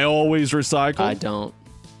 I always recycle. I don't.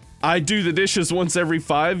 I do the dishes once every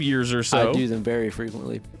 5 years or so. I do them very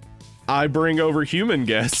frequently. I bring over human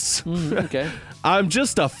guests. Okay. I'm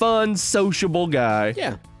just a fun, sociable guy.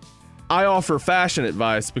 Yeah. I offer fashion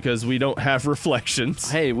advice because we don't have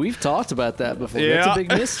reflections. Hey, we've talked about that before. Yeah. That's a big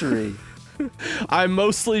mystery. I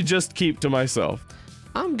mostly just keep to myself.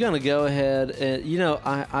 I'm going to go ahead and,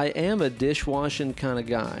 I am a dishwashing kind of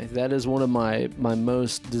guy. That is one of my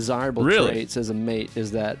most desirable traits as a mate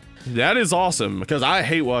is that. That is awesome because I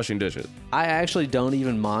hate washing dishes. I actually don't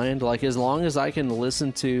even mind. As long as I can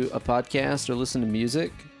listen to a podcast or listen to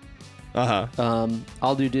music,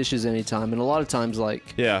 I'll do dishes anytime. And a lot of times,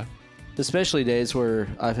 especially days where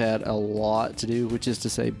I've had a lot to do, which is to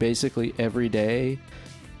say basically every day,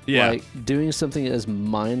 Yeah. Like doing something as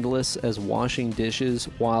mindless as washing dishes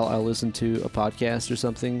while I listen to a podcast or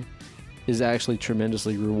something is actually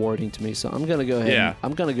tremendously rewarding to me. So I'm gonna go ahead. Yeah.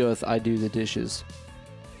 I'm gonna go with I do the dishes.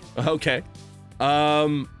 Okay.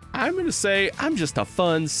 I'm gonna say I'm just a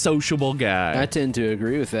fun, sociable guy. I tend to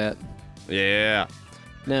agree with that. Yeah.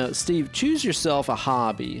 Now, Steve, choose yourself a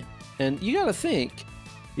hobby, and you got to think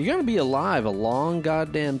you're gonna be alive a long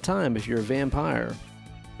goddamn time if you're a vampire.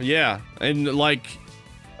 Yeah, and like,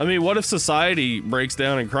 I mean, what if society breaks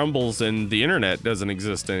down and crumbles and the internet doesn't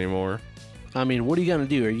exist anymore? I mean, what are you gonna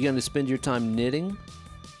do? Are you gonna spend your time knitting?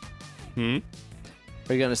 Are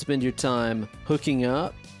you gonna spend your time hooking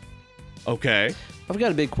up? Okay. I've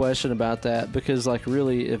got a big question about that because, like,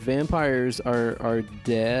 really, if vampires are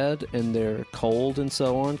dead and they're cold and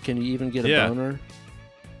so on, can you even get a boner?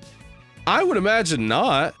 I would imagine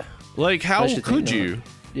not. Like, how could you?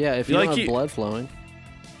 Yeah, if you don't have blood flowing.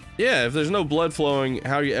 Yeah, if there's no blood flowing,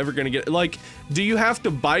 how are you ever going to get... Like, do you have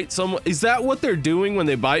to bite someone? Is that what they're doing when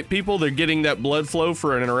they bite people? They're getting that blood flow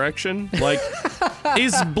for an erection? Like,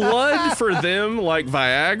 is blood for them like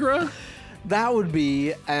Viagra? That would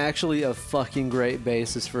be actually a fucking great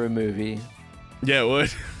basis for a movie. Yeah, it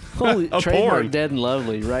would. Holy, a trademark porn. Dead and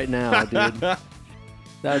Lovely right now, dude. That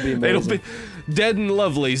would be amazing. It'll be Dead and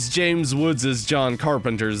Lovely's James Woods' John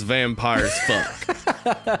Carpenter's Vampires Fuck.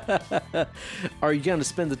 Are you going to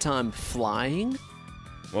spend the time flying?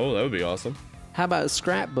 Oh, that would be awesome. How about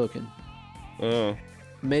scrapbooking? Oh.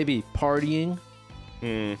 Maybe partying?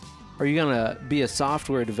 Are you going to be a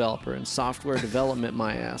software developer and software development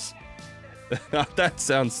my ass? That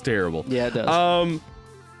sounds terrible. Yeah, it does.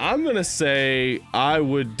 I'm going to say I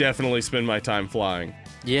would definitely spend my time flying.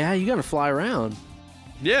 Yeah, you got to fly around.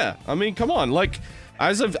 Yeah, I mean, come on. Like,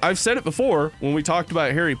 as I've said it before when we talked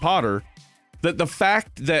about Harry Potter, that the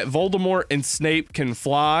fact that Voldemort and Snape can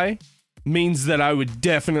fly means that I would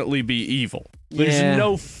definitely be evil. There's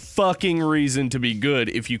no fucking reason to be good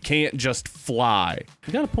if you can't just fly.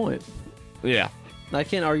 You got a point. Yeah. I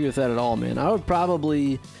can't argue with that at all, man. I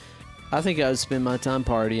think I would spend my time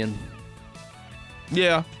partying.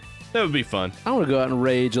 Yeah, that would be fun. I want to go out and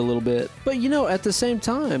rage a little bit. But, at the same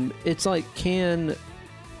time, it's like, can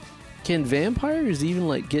vampires even,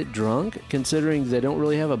 like, get drunk, considering they don't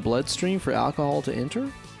really have a bloodstream for alcohol to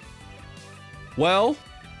enter? Well,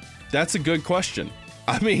 that's a good question.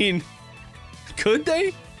 I mean, could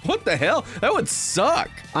they? What the hell? That would suck.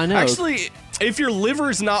 I know. Actually, if your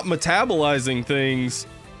liver's not metabolizing things,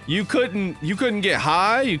 you couldn't get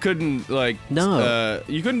high. You couldn't, like... No.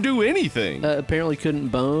 You couldn't do anything. Apparently couldn't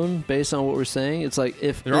bone, based on what we're saying. It's like,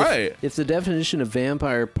 if the definition of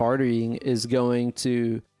vampire partying is going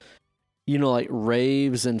to... like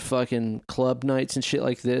raves and fucking club nights and shit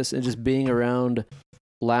like this, and just being around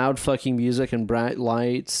loud fucking music and bright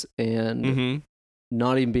lights and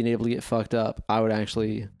not even being able to get fucked up, I would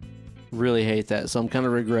actually really hate that. So I'm kind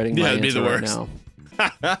of regretting my answer right now.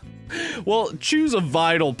 Well, choose a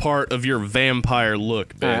vital part of your vampire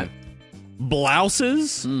look, Ben. Right.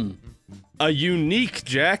 Blouses, a unique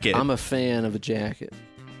jacket. I'm a fan of a jacket.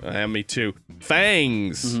 Me too.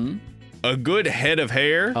 Fangs, a good head of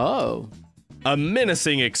hair. Oh. A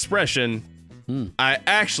menacing expression. I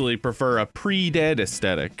actually prefer a pre-dead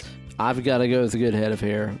aesthetic. I've got to go with a good head of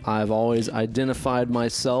hair. I've always identified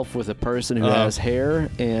myself with a person who has hair,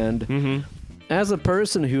 and as a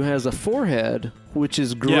person who has a forehead, which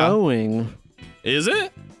is growing. Yeah. Is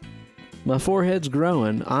it? My forehead's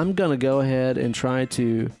growing. I'm going to go ahead and try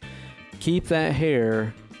to keep that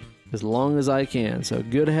hair as long as I can. So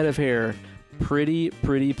good head of hair. Pretty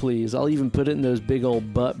please. I'll even put it in those big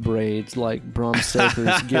old butt braids like Bram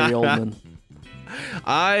Stoker's Gary Oldman.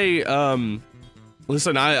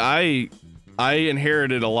 Listen, I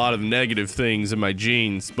inherited a lot of negative things in my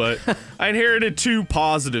genes, but I inherited 2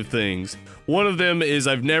 positive things. One of them is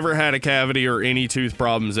I've never had a cavity or any tooth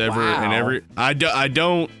problems ever. Wow. And I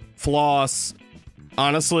don't floss.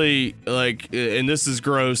 Honestly, like, and this is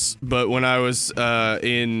gross, but when I was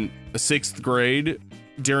in 6th grade,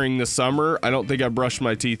 during the summer, I don't think I brushed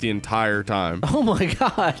my teeth the entire time. Oh my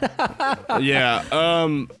god. Yeah.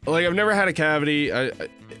 Like, I've never had a cavity.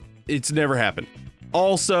 It's never happened.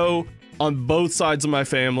 Also, on both sides of my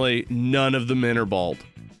family, none of the men are bald.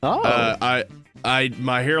 Oh.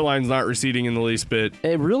 My hairline's not receding in the least bit.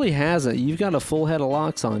 It really hasn't. You've got a full head of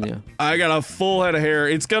locks on you. I got a full head of hair.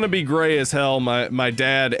 It's gonna be gray as hell. My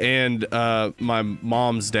dad and my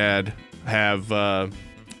mom's dad have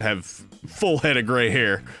full head of gray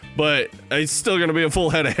hair, but it's still gonna be a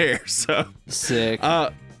full head of hair. So sick.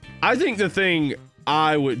 I think the thing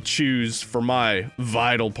I would choose for my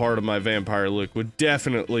vital part of my vampire look would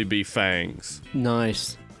definitely be fangs.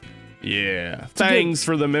 Nice. Yeah. Thanks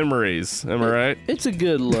for the memories. Am I right? It's a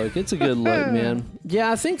good look. It's a good look, man.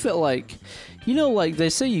 Yeah, I think that, like, you know, like they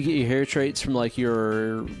say you get your hair traits from like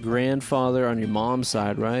your grandfather on your mom's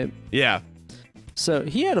side, right? Yeah. So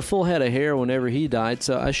he had a full head of hair whenever he died,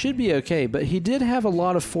 so I should be okay. But he did have a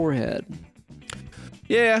lot of forehead.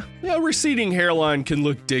 Yeah, receding hairline can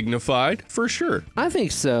look dignified, for sure. I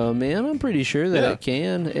think so, man. I'm pretty sure that it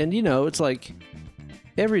can. And, you know, it's like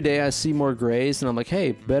every day I see more grays, and I'm like,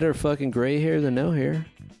 hey, better fucking gray hair than no hair.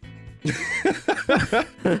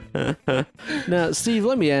 Now, Steve,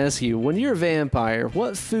 let me ask you, when you're a vampire,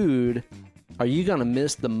 what food are you going to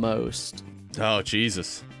miss the most? Oh,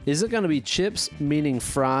 Jesus. Is it going to be chips, meaning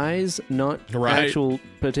fries, not actual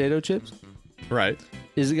potato chips? Right.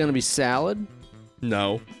 Is it going to be salad?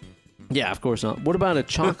 No. Yeah, of course not. What about a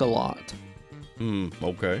chocolate?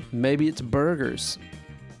 Okay. Maybe it's burgers.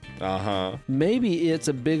 Uh-huh. Maybe it's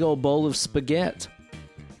a big old bowl of spaghetti.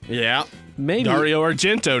 Yeah. Maybe Dario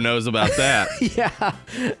Argento knows about that. Yeah.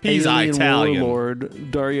 He's Italian.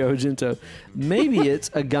 Warlord Dario Argento. Maybe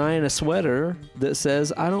it's a guy in a sweater that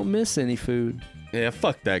says, I don't miss any food. Yeah,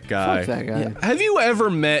 fuck that guy. Fuck that guy. Yeah. Have you ever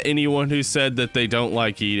met anyone who said that they don't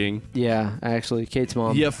like eating? Yeah, actually, Kate's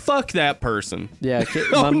mom. Yeah, fuck that person. Yeah,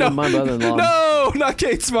 my mother-in-law. No, not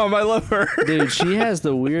Kate's mom. I love her. Dude, she has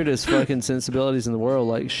the weirdest fucking sensibilities in the world.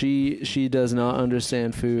 Like, she does not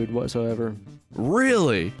understand food whatsoever.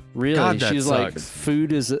 Really? God, she's sucks. like,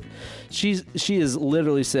 food is... She has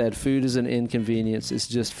literally said food is an inconvenience. It's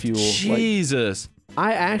just fuel. Jesus. Like,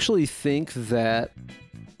 I actually think that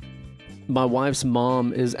my wife's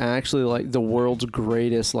mom is actually like the world's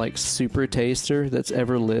greatest like super taster that's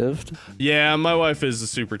ever lived. Yeah, my wife is a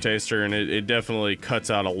super taster, and it definitely cuts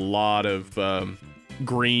out a lot of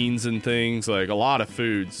greens and things, like a lot of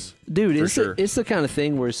foods. Dude, it's the kind of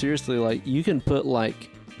thing where seriously, like, you can put like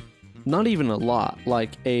not even a lot,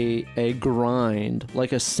 like a grind,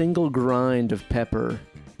 like a single grind of pepper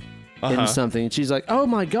in something, and she's like, oh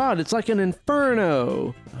my god, it's like an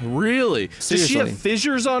inferno. Really? Seriously. Does she have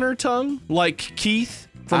fissures on her tongue like Keith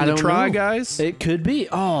from the Try Guys? It could be.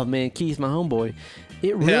 Oh man, Keith, my homeboy.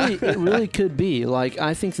 It really could be. Like,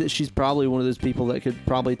 I think that she's probably one of those people that could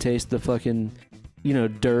probably taste the fucking, you know,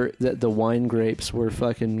 dirt that the wine grapes were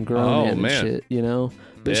fucking grown in and shit, you know?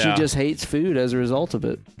 But she just hates food as a result of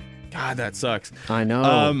it. God, that sucks. I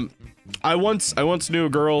know. I once knew a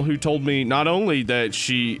girl who told me not only that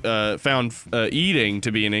she found eating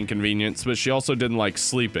to be an inconvenience, but she also didn't like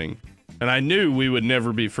sleeping. And I knew we would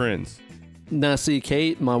never be friends. Now, see,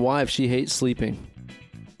 Kate, my wife, she hates sleeping.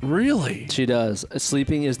 Really? She does.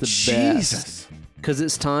 Sleeping is the best. Because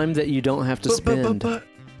it's time that you don't have to spend. But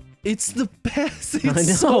it's the best.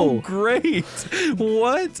 It's so great.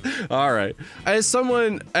 What? All right. As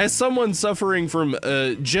someone suffering from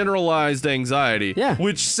generalized anxiety,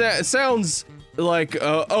 which sounds like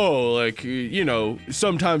you know,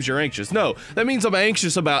 sometimes you're anxious. No, that means I'm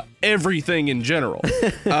anxious about everything in general.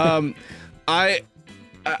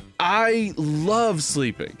 I love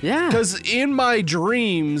sleeping. Yeah. Because in my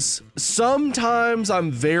dreams, sometimes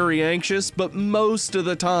I'm very anxious, but most of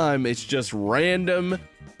the time it's just random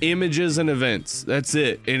images and events. That's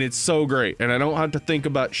it. And it's so great. And I don't have to think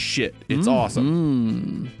about shit. It's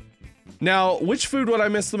awesome. Now, which food would I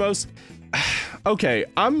miss the most? Okay,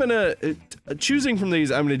 I'm gonna choosing from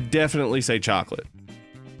these, I'm gonna definitely say chocolate.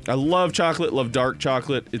 I love chocolate, love dark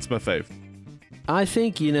chocolate. It's my fave. I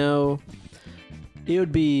think, you know, it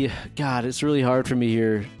would be, God, it's really hard for me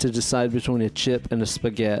here to decide between a chip and a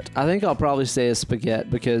spaghetti. I think I'll probably say a spaghetti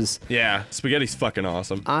because spaghetti's fucking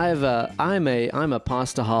awesome. I'm a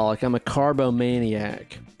pastaholic. I'm a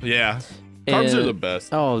carbomaniac. Yeah. Carbs are the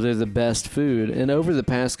best. Oh, they're the best food. And over the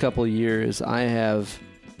past couple of years, I've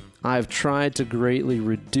tried to greatly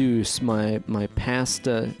reduce my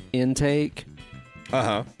pasta intake.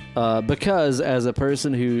 Because as a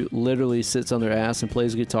person who literally sits on their ass and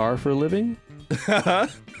plays guitar for a living,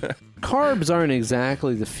 carbs aren't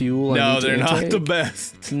exactly the fuel. No, they're not the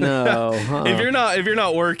best. No. If you're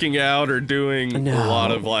not working out or doing a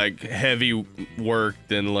lot of like heavy work,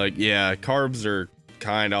 then like carbs are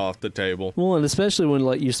kind of off the table. Well, and especially when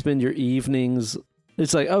like you spend your evenings,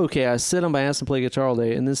 it's like, okay, I sit on my ass and play guitar all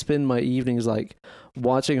day, and then spend my evenings like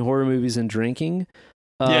watching horror movies and drinking.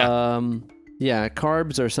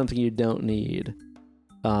 Carbs are something you don't need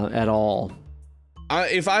at all.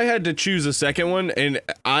 If I had to choose a second one, and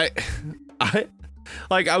I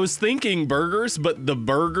was thinking burgers, but the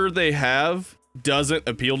burger they have doesn't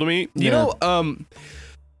appeal to me. You know,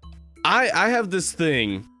 I have this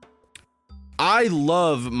thing. I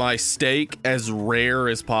love my steak as rare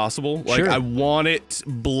as possible. Like, Sure. I want it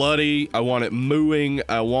bloody. I want it mooing.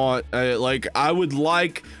 I want, I would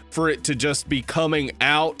like for it to just be coming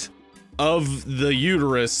out of the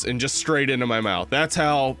uterus and just straight into my mouth. That's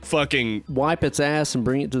how fucking... Wipe its ass and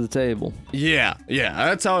bring it to the table. Yeah,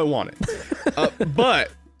 that's how I want it.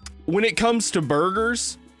 But when it comes to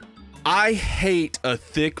burgers, I hate a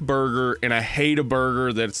thick burger, and I hate a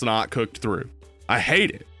burger that's not cooked through. I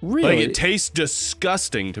hate it. Really? Like, it tastes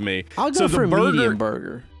disgusting to me. I'll go for a medium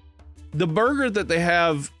burger. The burger that they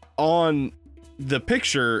have on the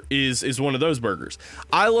picture is one of those burgers.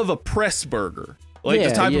 I love a press burger. Like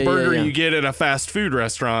the type of burger you get at a fast food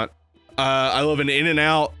restaurant. I love an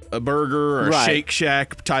In-N-Out burger or a Shake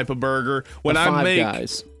Shack type of burger. When I make Five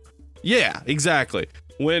Guys. Yeah, exactly.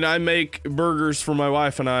 When I make burgers for my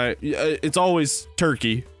wife and I, it's always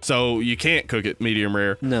turkey, so you can't cook it medium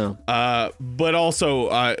rare. No. But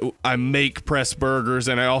also I make press burgers,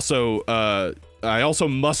 and I also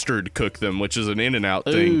mustard cook them, which is an In-N-Out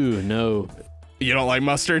thing. Ooh, no. You don't like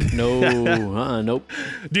mustard? No. Nope.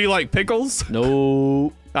 Do you like pickles?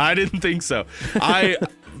 No. I didn't think so. I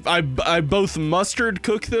both mustard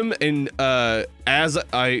cook them, and as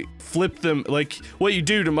I flip them, like what you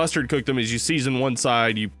do to mustard cook them is you season one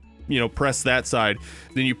side, you press that side,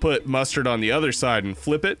 then you put mustard on the other side and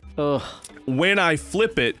flip it. Ugh. When I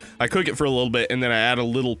flip it, I cook it for a little bit, and then I add a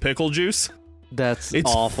little pickle juice. It's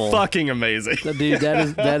awful. Fucking amazing. Dude,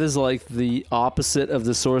 that is like the opposite of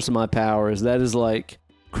the source of my powers. That is like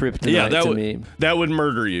kryptonite to me. That would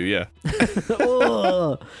murder you, yeah.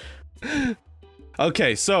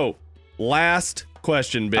 Okay, so last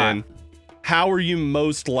question, Ben. How are you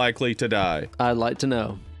most likely to die? I'd like to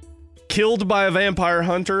know. Killed by a vampire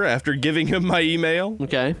hunter after giving him my email.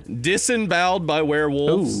 Okay. Disemboweled by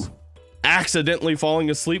werewolves. Ooh. Accidentally falling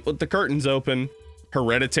asleep with the curtains open.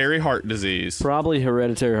 Hereditary heart disease. Probably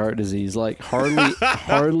hereditary heart disease. Like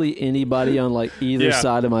hardly anybody on like either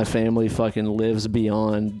side of my family fucking lives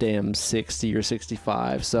beyond damn 60 or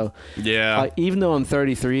 65. So yeah, even though I'm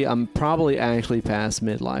 33, I'm probably actually past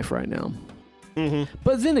midlife right now. Mm-hmm.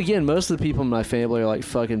 But then again, most of the people in my family are like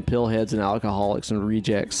fucking pillheads and alcoholics and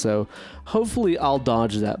rejects. So hopefully I'll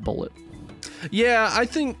dodge that bullet. Yeah, I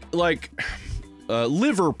think like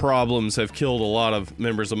liver problems have killed a lot of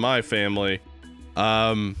members of my family.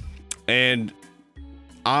 And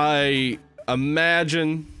I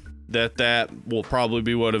imagine that will probably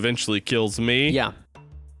be what eventually kills me. Yeah.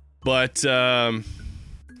 But, I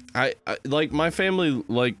like my family,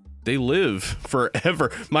 like they live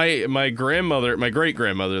forever. My grandmother, my great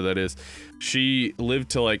grandmother, that is, she lived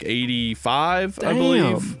to like 85, Damn. I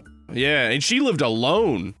believe. Yeah. And she lived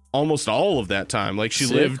alone almost all of that time. Like she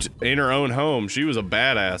lived in her own home. She was a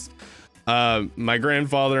badass. My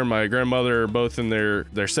grandfather and my grandmother are both in their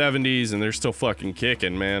 70s, and they're still fucking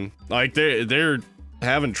kicking, man. Like they're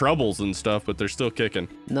having troubles and stuff, but they're still kicking.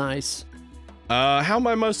 Nice. How am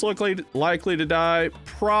I most likely to die?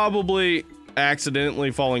 Probably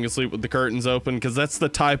accidentally falling asleep with the curtains open, because that's the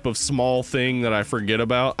type of small thing that I forget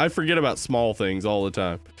about. I forget about small things all the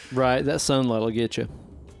time. Right, that sunlight will get you.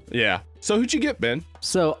 Yeah. So who'd you get, Ben?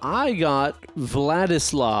 So I got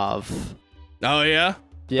Vladislav. Oh, yeah?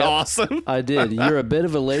 Yep, awesome. I did. You're a bit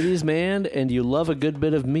of a ladies' man, and you love a good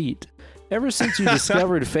bit of meat. Ever since you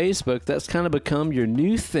discovered Facebook, that's kind of become your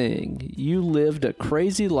new thing. You lived a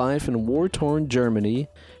crazy life in war-torn Germany,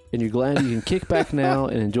 and you're glad you can kick back now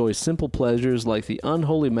and enjoy simple pleasures like the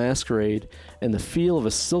unholy masquerade and the feel of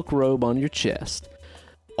a silk robe on your chest.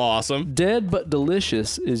 Awesome. Dead but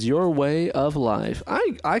delicious is your way of life.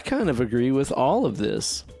 I kind of agree with all of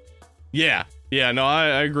this. Yeah. Yeah, no,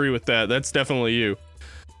 I agree with that. That's definitely you.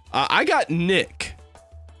 I got Nick.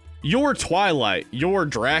 You're Twilight. You're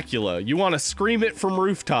Dracula. You want to scream it from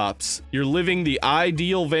rooftops. You're living the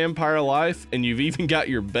ideal vampire life, and you've even got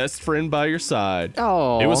your best friend by your side.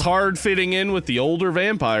 Oh, it was hard fitting in with the older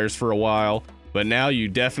vampires for a while, but now you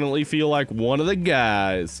definitely feel like one of the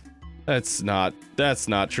guys. That's not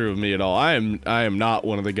true of me at all. I am not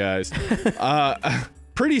one of the guys.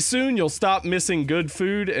 Pretty soon you'll stop missing good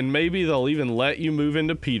food, and maybe they'll even let you move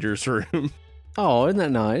into Peter's room. Oh, isn't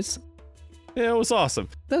that nice? Yeah, it was awesome.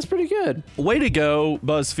 That's pretty good. Way to go,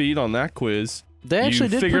 BuzzFeed, on that quiz. They actually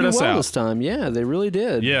did pretty well this time. Yeah, they really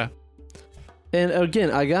did. Yeah. And again,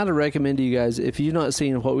 I got to recommend to you guys, if you've not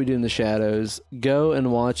seen What We Do in the Shadows, go and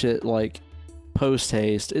watch it like post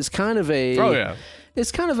haste. It's kind of a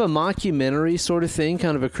it's kind of a mockumentary sort of thing,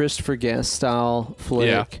 kind of a Christopher Guest style flick.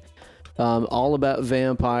 Yeah. All about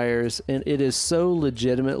vampires, and it is so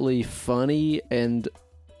legitimately funny, and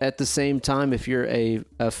at the same time, if you're a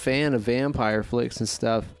fan of vampire flicks and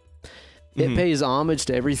stuff, It pays homage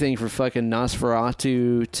to everything from fucking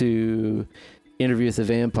Nosferatu to Interview with the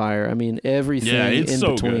Vampire. I mean, everything in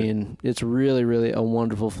so between. Good. It's really, really a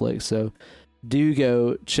wonderful flick. So do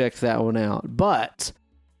go check that one out. But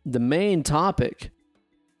the main topic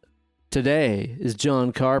today is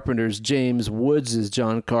James Woods'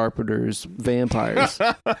 John Carpenter's Vampires.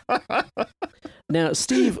 Now,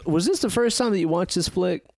 Steve, was this the first time that you watched this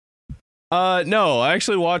flick? No, I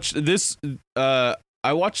actually watched this.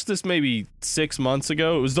 I watched this maybe 6 months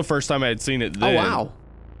ago. It was the first time I had seen it then. Oh, wow.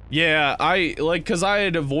 Yeah, because I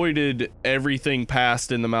had avoided everything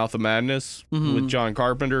past In the Mouth of Madness with John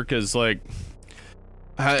Carpenter, because, like,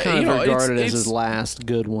 kind of regarded as his last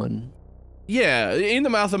good one. Yeah, In the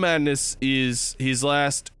Mouth of Madness is his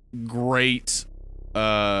last great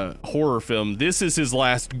horror film. This is his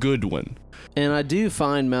last good one. And I do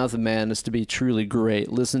find Mouth of Madness to be truly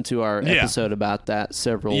great. Listen to our episode about that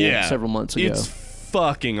several months ago. It's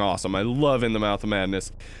fucking awesome. I love In the Mouth of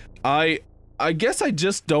Madness. I guess I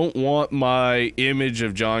just don't want my image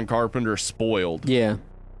of John Carpenter spoiled. Yeah.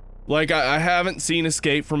 Like, I haven't seen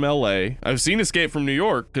Escape from L.A. I've seen Escape from New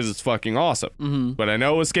York because it's fucking awesome. Mm-hmm. But I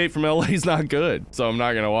know Escape from L.A. is not good, so I'm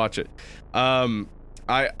not going to watch it.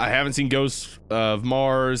 I haven't seen Ghosts of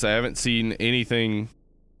Mars. I haven't seen anything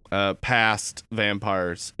past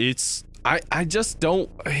Vampires. I just don't.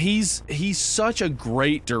 He's such a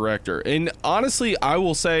great director. And honestly, I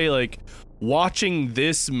will say, like, watching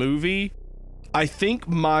this movie, I think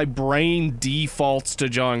my brain defaults to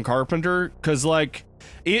John Carpenter, because, like,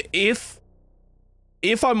 if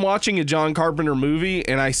I'm watching a John Carpenter movie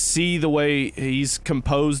and I see the way he's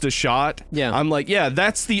composed a shot, I'm like, yeah,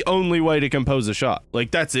 that's the only way to compose a shot.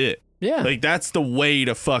 Like, that's it. Yeah. Like, that's the way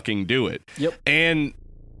to fucking do it. Yep. And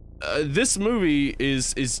this movie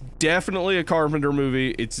is definitely a Carpenter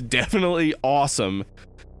movie. It's definitely awesome,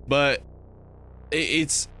 but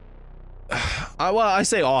it's I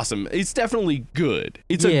say awesome. It's definitely good.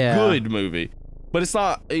 It's a good movie, but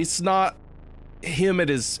it's not him at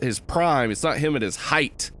his prime. It's not him at his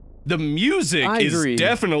height. The music is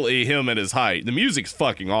definitely him at his height. The music's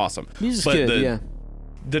fucking awesome. Music's good,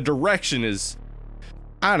 the direction is,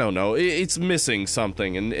 I don't know. It's missing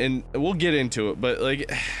something, and we'll get into it, but,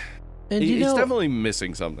 like, and it's definitely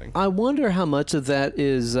missing something. I wonder how much of that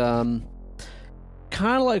is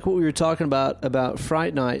kind of like what we were talking about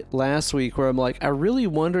Fright Night last week, where I'm like, I really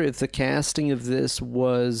wonder if the casting of this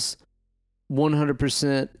was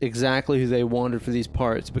 100% exactly who they wanted for these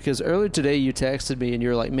parts. Because earlier today you texted me and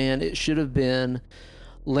you're like, man, it should have been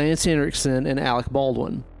Lance Henriksen and Alec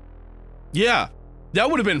Baldwin. Yeah. That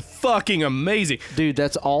would have been fucking amazing. Dude,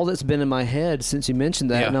 that's all that's been in my head since you mentioned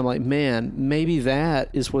that. Yeah. And I'm like, man, maybe that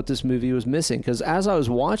is what this movie was missing. Because as I was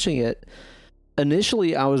watching it,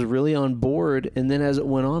 initially I was really on board. And then as it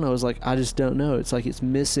went on, I was like, I just don't know. It's like it's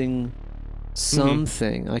missing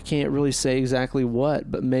something. I can't really say exactly what,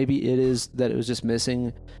 but maybe it is that it was just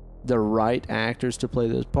missing the right actors to play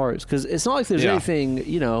those parts. Because it's not like there's anything,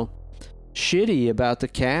 shitty about the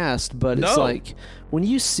cast, but it's like when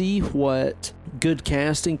you see what good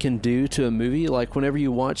casting can do to a movie, like whenever you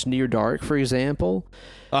watch Near Dark, for example,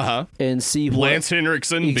 and see Lance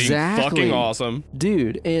Henriksen being fucking awesome,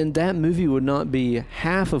 dude, and that movie would not be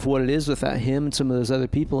half of what it is without him and some of those other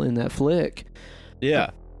people in that flick.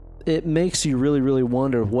 Yeah, it makes you really, really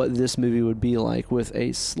wonder what this movie would be like with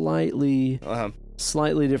a slightly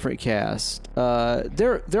different cast.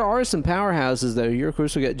 There are some powerhouses though. You're of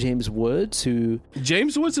course we got James Woods,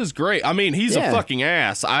 James Woods is great. I mean, he's a fucking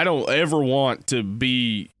ass. I don't ever want to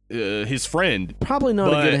be his friend. Probably not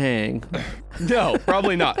a good hang. No,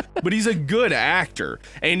 probably not. But he's a good actor,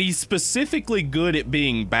 and he's specifically good at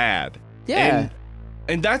being bad. Yeah,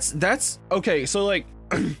 and that's okay. So, like,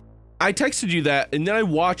 I texted you that, and then I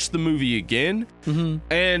watched the movie again,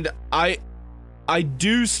 and I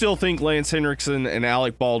do still think Lance Henriksen and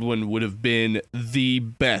Alec Baldwin would have been the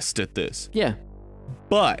best at this. Yeah.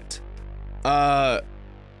 But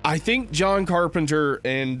I think John Carpenter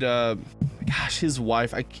and his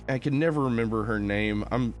wife, I can never remember her name.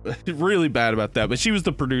 I'm really bad about that, but she was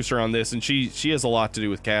the producer on this, and she has a lot to do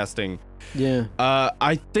with casting. Yeah.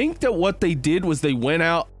 I think that what they did was they went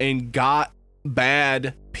out and got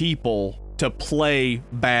bad people to play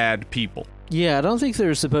bad people. Yeah, I don't think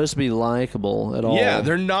they're supposed to be likable at all. Yeah,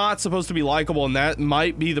 they're not supposed to be likable, and that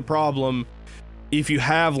might be the problem if you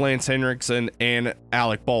have Lance Henriksen and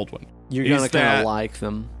Alec Baldwin. You're going to kind of like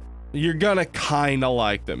them. You're gonna kind of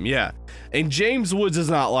like them, yeah. And James Woods is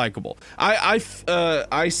not likable. I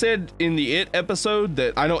said in the It episode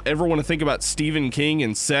that I don't ever want to think about Stephen King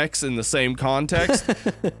and sex in the same context.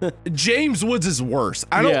 James Woods is worse.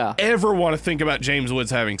 I don't ever want to think about James Woods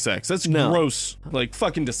having sex. That's gross, like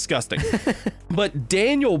fucking disgusting. But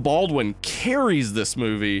Daniel Baldwin carries this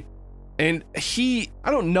movie, and I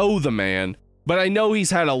don't know the man, but I know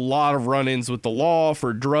he's had a lot of run-ins with the law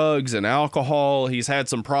for drugs and alcohol. He's had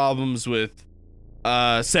some problems with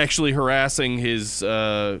sexually harassing his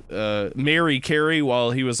Mary Carey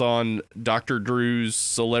while he was on Dr. Drew's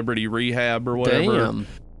Celebrity Rehab or whatever. Damn.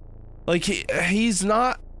 Like he's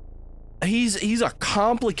a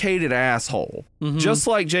complicated asshole, just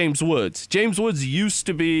like James Woods. James Woods used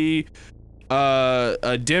to be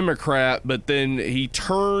a Democrat, but then he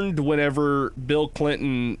turned whenever Bill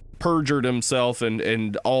Clinton perjured himself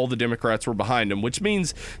and all the Democrats were behind him, which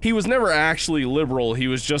means he was never actually liberal. He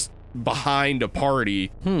was just behind a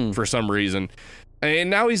party for some reason. And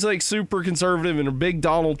now he's like super conservative and a big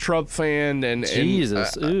Donald Trump fan. And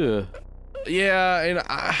Jesus, yeah,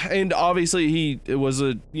 and obviously he was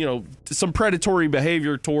some predatory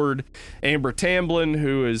behavior toward Amber Tamblyn,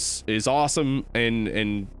 who is awesome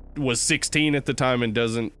and was 16 at the time and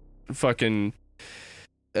doesn't fucking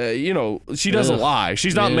she doesn't lie.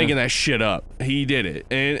 She's not making that shit up. He did it.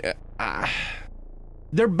 And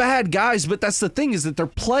they're bad guys, but that's the thing, is that they're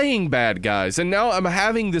playing bad guys. And now I'm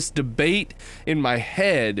having this debate in my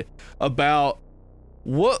head about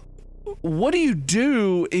what do you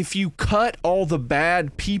do if you cut all the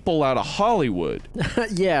bad people out of Hollywood?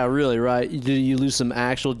 Yeah, really, right. Do you lose some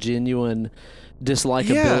actual genuine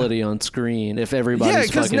dislikability on screen if everybody's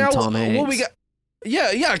fucking now, Tom Hanks? Well,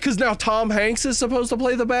 because now Tom Hanks is supposed to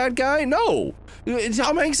play the bad guy? No.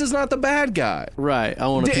 Tom Hanks is not the bad guy. Right. I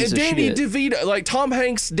want a piece of shit. Danny DeVito, like Tom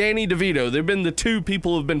Hanks, Danny DeVito, they've been the two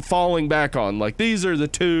people who've been falling back on. Like, these are the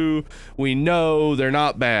two we know they're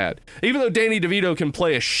not bad. Even though Danny DeVito can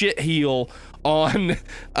play a shit heel on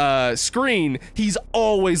screen, he's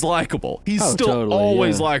always likable. He's still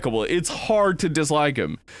always likable. It's hard to dislike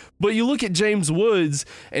him. But you look at James Woods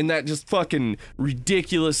and that just fucking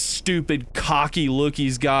ridiculous, stupid, cocky look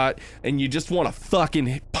he's got, and you just want to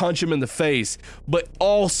fucking punch him in the face. But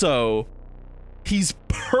also, he's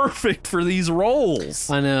perfect for these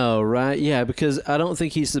roles. I know, right? Yeah, because I don't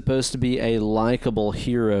think he's supposed to be a likable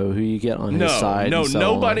hero who you get on his side. No,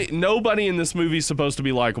 nobody in this movie is supposed to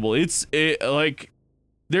be likable. Like,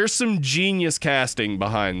 there's some genius casting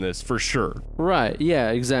behind this for sure. Right.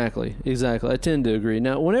 Yeah, exactly. I tend to agree.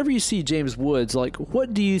 Now, whenever you see James Woods, like,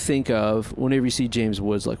 what do you think of whenever you see James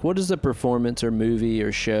Woods? Like, what is the performance or movie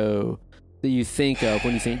or show that you think of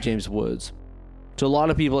when you think James Woods? To a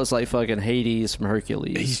lot of people, it's like fucking Hades from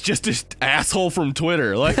Hercules. He's just an asshole from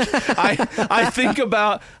Twitter. Like, I think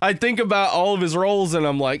about all of his roles, and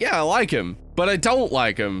I'm like, yeah, I like him, but I don't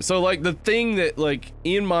like him. So, like, the thing that, like,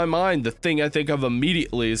 in my mind, the thing I think of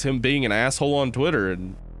immediately is him being an asshole on Twitter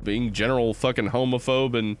and being general fucking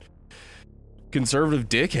homophobe and conservative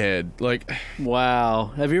dickhead. Like,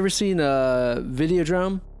 wow. Have you ever seen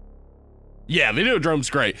Videodrome? Yeah,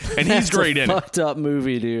 Videodrome's great, and he's great in it. Fucked up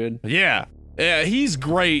movie, dude. Yeah. Yeah, he's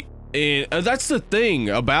great, and that's the thing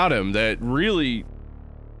about him that really,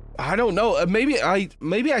 I don't know. Maybe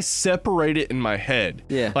I separate it in my head.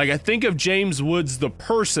 Yeah, like I think of James Woods the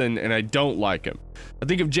person, and I don't like him. I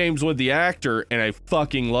think of James Woods the actor, and I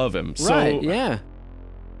fucking love him. Right? Yeah.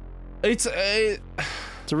 It's a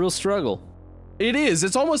real struggle. It is.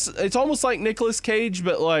 It's almost like Nicolas Cage,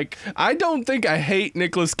 but like I don't think I hate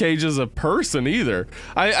Nicolas Cage as a person either.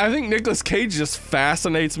 I think Nicolas Cage just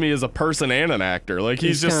fascinates me as a person and an actor. Like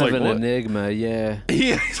he's just kind like of an enigma, yeah.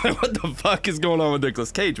 Yeah, he's like, what the fuck is going on with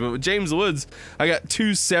Nicolas Cage? But with James Woods, I got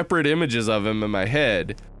two separate images of him in my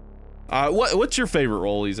head. What's your favorite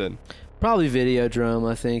role he's in? Probably Videodrome,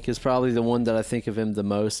 I think, is probably the one that I think of him the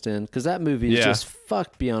most in, because that movie is just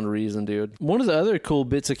fucked beyond reason, dude. One of the other cool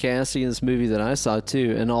bits of casting in this movie that I saw,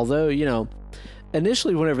 too, and although, you know,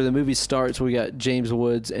 initially whenever the movie starts, we got James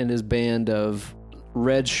Woods and his band of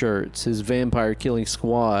red shirts, his vampire killing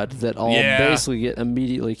squad, that all basically get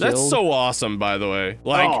immediately killed. That's so awesome, by the way.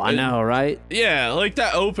 Like, oh, I know, right? Yeah, like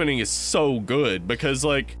that opening is so good, because,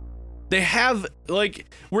 like, they have, like,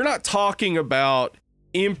 we're not talking about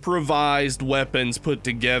improvised weapons put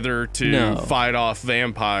together to fight off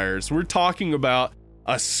vampires. We're talking about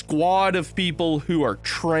a squad of people who are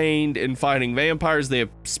trained in fighting vampires. They have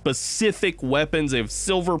specific weapons. They have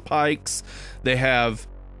silver pikes. They have,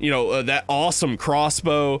 you know, that awesome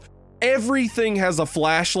crossbow. Everything has a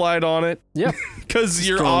flashlight on it. Yeah. Because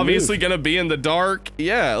you're obviously going to be in the dark.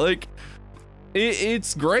 Yeah, like,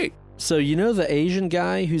 it's great. So you know the Asian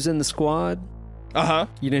guy who's in the squad? Uh-huh.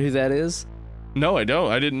 You know who that is? No, I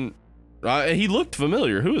don't. I didn't. He looked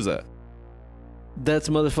familiar. Who is that? That's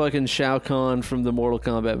motherfucking Shao Kahn from the Mortal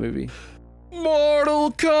Kombat movie.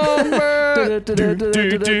 Mortal Kombat!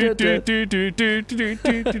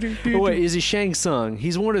 Wait, is he Shang Tsung?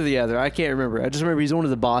 He's one or the other. I can't remember. I just remember he's one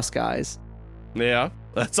of the boss guys. Yeah,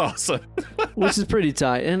 that's awesome. Which is pretty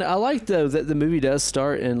tight. And I like, though, that the movie does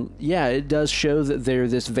start, and yeah, it does show that they're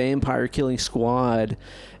this vampire killing squad.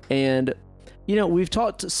 And, you know, we've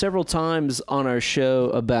talked several times on our show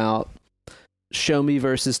about show me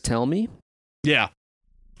versus tell me. Yeah,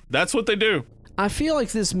 that's what they do. I feel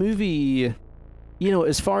like this movie, you know,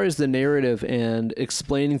 as far as the narrative and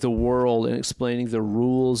explaining the world and explaining the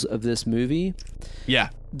rules of this movie, yeah,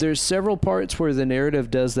 there's several parts where the narrative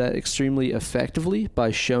does that extremely effectively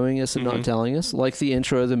by showing us and not telling us, like the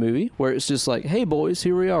intro of the movie, where it's just like, hey, boys,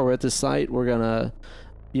 here we are. We're at this site. We're going to,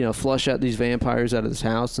 you know, flush out these vampires out of this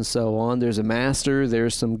house and so on. There's a master.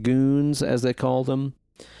 There's some goons, as they call them.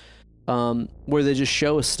 Where they just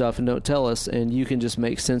show us stuff and don't tell us, and you can just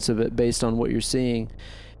make sense of it based on what you're seeing.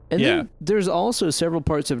 And then there's also several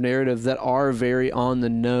parts of narrative that are very on the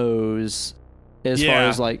nose as far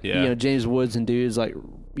as, like, you know, James Woods and dudes, like,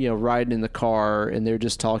 you know, riding in the car, and they're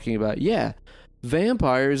just talking about,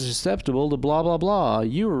 vampires are susceptible to blah, blah, blah.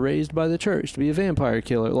 You were raised by the church to be a vampire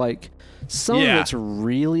killer. Like, some of it's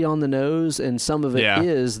really on the nose, and some of it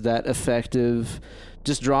is that effective,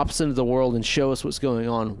 just drop us into the world and show us what's going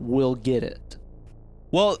on. We'll get it.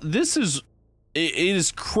 Well, it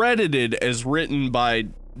is credited as written by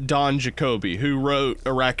Don Jacoby, who wrote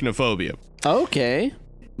Arachnophobia. Okay.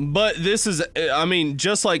 But this is, I mean,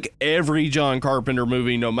 just like every John Carpenter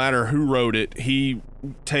movie, no matter who wrote it, he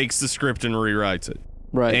takes the script and rewrites it.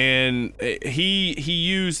 Right. And he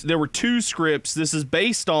used, there were two scripts. This is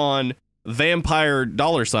based on Vampire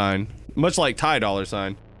 $, much like Ty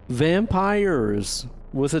 $. Vampires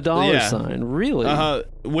with a $sign, really?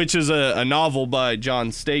 Which is a novel by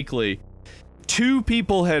John Stakely. Two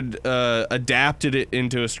people had adapted it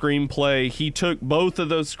into a screenplay. He took both of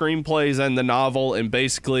those screenplays and the novel and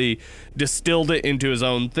basically distilled it into his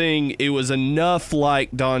own thing. It was enough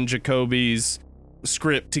like Don Jacoby's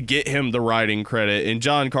script to get him the writing credit, and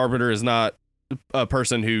John Carpenter is not a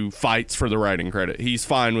person who fights for the writing credit. He's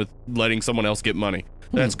fine with letting someone else get money.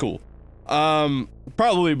 That's cool.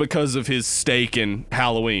 Probably because of his stake in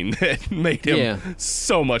Halloween that made him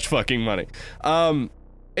so much fucking money.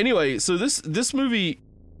 Anyway, so this movie,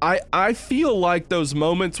 I feel like those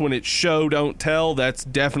moments when it's show don't tell, that's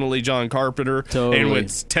definitely John Carpenter. Totally. And when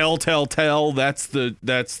it's tell, that's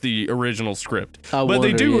the original script.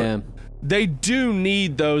 They do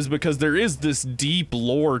need those because there is this deep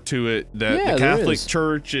lore to it that the Catholic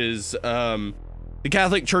Church is the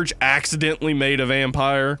Catholic Church accidentally made a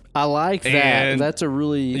vampire. I like that. That's a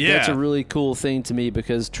really cool thing to me,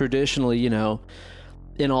 because traditionally, you know,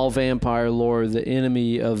 in all vampire lore, the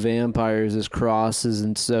enemy of vampires is crosses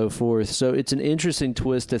and so forth. So it's an interesting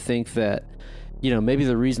twist to think that, you know, maybe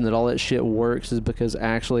the reason that all that shit works is because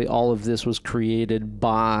actually all of this was created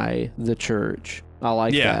by the church. I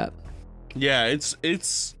like that. Yeah,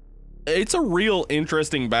 it's a real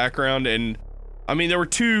interesting background, and I mean, there were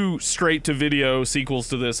two straight-to-video sequels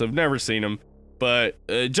to this. I've never seen them, but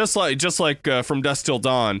just like From Dusk Till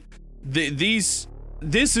Dawn, this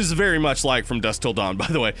is very much like From Dusk Till Dawn. By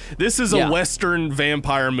the way, this is a Western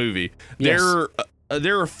vampire movie. Yes.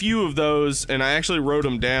 There are a few of those, and I actually wrote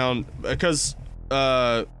them down because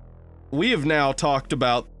we have now talked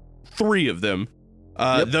about 3 of them.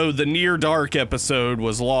 Though the Near Dark episode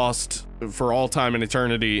was lost for all time and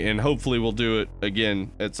eternity, and hopefully we'll do it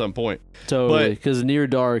again at some point. Totally, because Near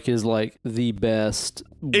Dark is like the best.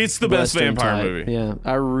 It's the best vampire movie. Yeah,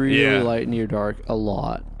 I really like Near Dark a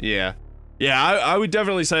lot. Yeah, I would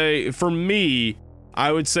definitely say, for me,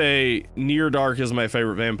 I would say Near Dark is my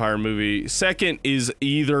favorite vampire movie. Second is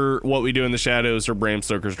either What We Do in the Shadows or Bram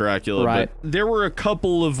Stoker's Dracula. Right. But there were a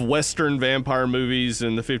couple of Western vampire movies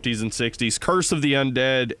in the 50s and 60s, Curse of the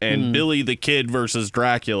Undead and Billy the Kid versus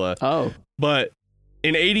Dracula. Oh. But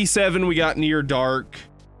in 87, we got Near Dark.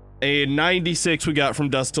 In 96, we got From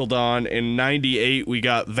Dusk Till Dawn. In 98, we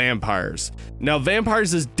got Vampires. Now,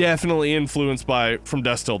 Vampires is definitely influenced by From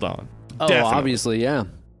Dusk Till Dawn. Oh, definitely. Obviously, yeah.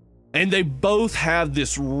 And they both have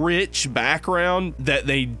this rich background that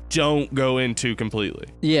they don't go into completely.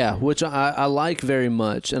 Yeah, which I like very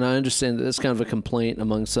much. And I understand that that's kind of a complaint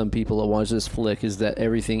among some people that watch this flick, is that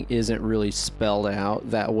everything isn't really spelled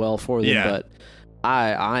out that well for them. Yeah. But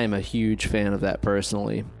I am a huge fan of that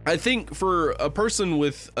personally. I think for a person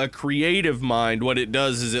with a creative mind, what it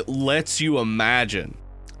does is it lets you imagine.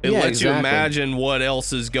 It lets you imagine what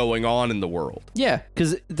else is going on in the world. Yeah,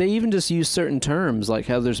 because they even just use certain terms, like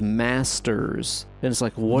how there's masters. And it's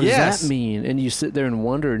like, what does that mean? And you sit there and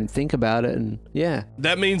wonder and think about it, and yeah.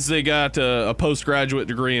 That means they got a postgraduate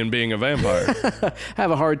degree in being a vampire.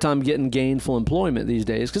 Have a hard time getting gainful employment these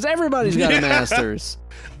days, because everybody's got a master's.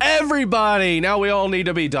 Everybody! Now we all need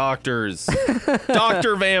to be doctors.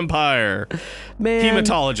 Dr. Vampire. Man,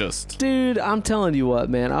 hematologist. Dude, I'm telling you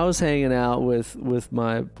what, man. I was hanging out with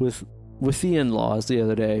the in-laws the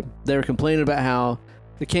other day. They were complaining about how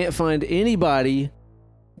they can't find anybody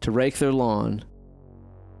to rake their lawn.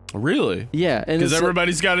 Really? Yeah. Because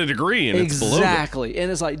everybody's got a degree and it's below it. Exactly.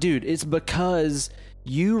 And it's like, dude, it's because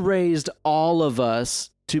you raised all of us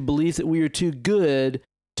to believe that we are too good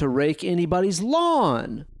to rake anybody's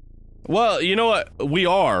lawn. Well, you know what? We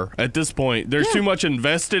are at this point. There's too much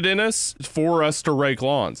invested in us for us to rake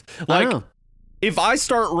lawns. Like, if I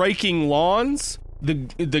start raking lawns,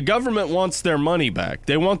 the government wants their money back.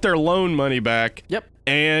 They want their loan money back. Yep.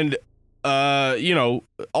 And,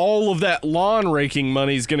 all of that lawn raking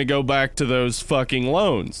money is going to go back to those fucking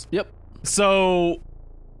loans. Yep. So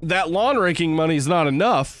that lawn raking money is not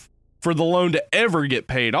enough for the loan to ever get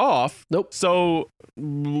paid off. Nope. So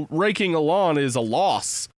raking a lawn is a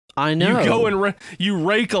loss. I know. You go and you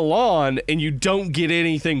rake a lawn and you don't get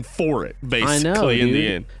anything for it, basically, in the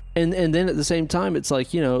end. And then at the same time, it's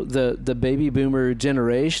like, the baby boomer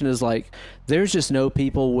generation is like, there's just no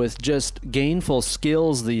people with just gainful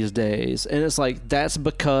skills these days. And it's like, that's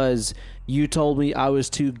because you told me I was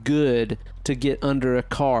too good to get under a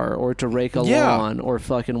car or to rake a lawn or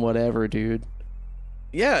fucking whatever, dude.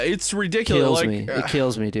 Yeah, it's ridiculous. It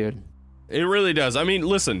kills me, dude. It really does. I mean,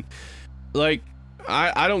 listen, like,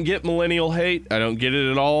 I don't get millennial hate. I don't get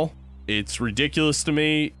it at all. It's ridiculous to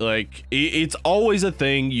me. Like, it's always a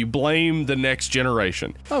thing. You blame the next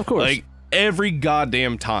generation. Oh, of course. Like, every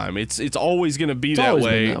goddamn time. It's always going to be that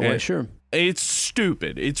way. Been that way, sure. It's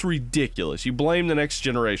stupid. It's ridiculous. You blame the next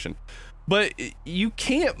generation. But you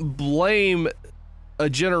can't blame a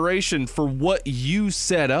generation for what you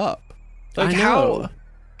set up. Like, I know.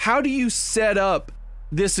 How do you set up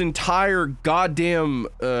this entire goddamn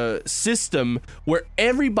system where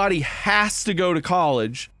everybody has to go to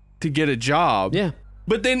college to get a job? Yeah.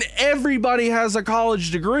 But then everybody has a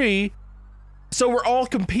college degree, so we're all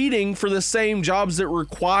competing for the same jobs that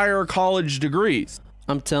require college degrees.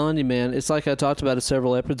 I'm telling you, man, it's like I talked about it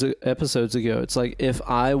several episodes ago. It's like, if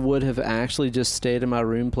I would have actually just stayed in my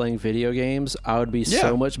room playing video games, I would be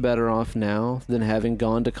so much better off now than having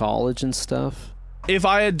gone to college and stuff. If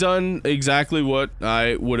I had done exactly what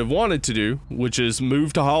I would have wanted to do, which is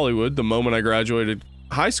move to Hollywood the moment I graduated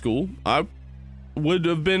high school, I would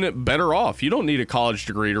have been better off. You don't need a college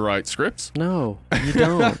degree to write scripts. No, you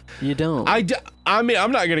don't. You don't. I mean,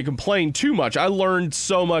 I'm not going to complain too much. I learned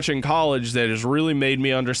so much in college that has really made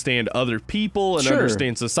me understand other people and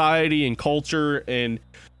understand society and culture. And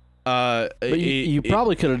but you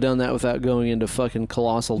probably could have done that without going into fucking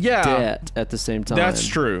colossal debt at the same time. That's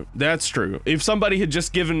true. That's true. If somebody had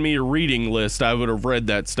just given me a reading list, I would have read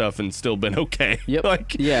that stuff and still been okay.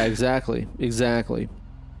 Yep. Yeah, exactly.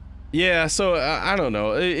 Yeah, so I don't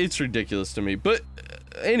know. It's ridiculous to me. But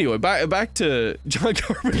anyway, back to John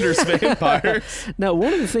Carpenter's vampires. Now,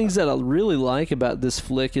 one of the things that I really like about this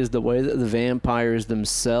flick is the way that the vampires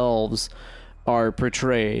themselves are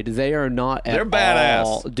portrayed. They are not at all... They're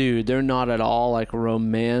badass. Dude, they're not at all like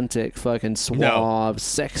romantic, fucking suave,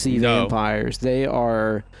 sexy vampires. They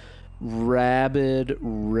are rabid,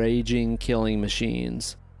 raging, killing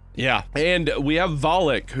machines. Yeah, and we have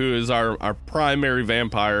Valak, who is our primary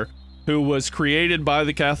vampire, who was created by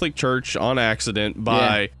the Catholic Church on accident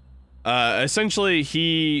by... essentially,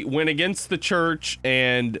 he went against the church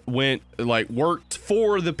and worked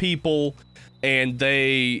for the people, and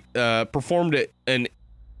they performed an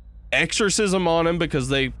exorcism on him because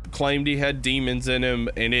they claimed he had demons in him,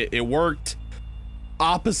 and it worked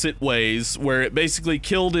opposite ways, where it basically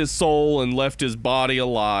killed his soul and left his body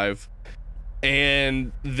alive,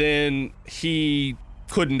 and then he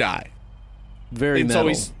couldn't die. Very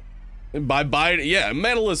metal. So by biting,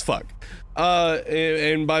 metal as fuck.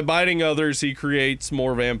 And by biting others, he creates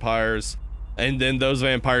more vampires, and then those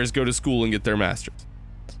vampires go to school and get their masters.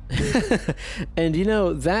 And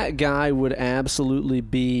that guy would absolutely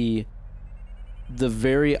be the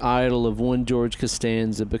very idol of one George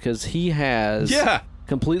Costanza, because he has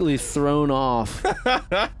completely thrown off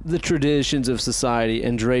the traditions of society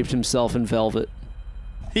and draped himself in velvet.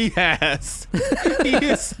 He has. He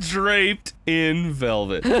is draped in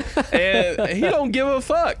velvet, and he don't give a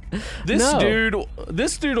fuck. This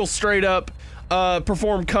dude will straight up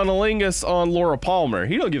perform cunnilingus on Laura Palmer.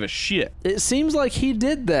 He don't give a shit. It seems like he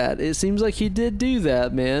did that. It seems like he did do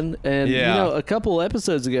that, man. And, a couple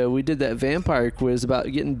episodes ago, we did that vampire quiz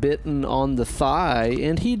about getting bitten on the thigh,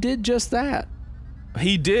 and he did just that.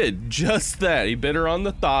 He did just that. He bit her on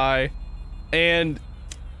the thigh. And,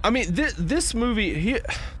 I mean, this movie,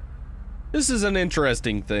 this is an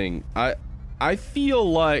interesting thing. I feel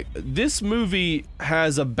like this movie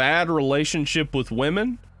has a bad relationship with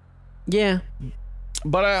women. Yeah.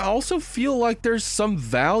 But I also feel like there's some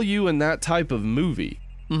value in that type of movie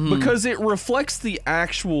because it reflects the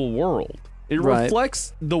actual world. It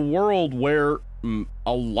reflects the world where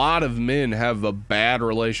a lot of men have a bad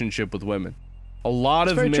relationship with women. A lot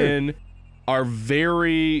of men are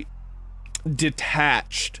very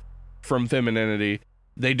detached from femininity.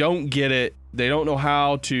 They don't get it. They don't know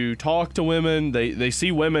how to talk to women. They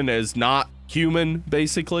see women as not human,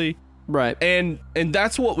 basically. Right. And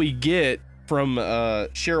that's what we get from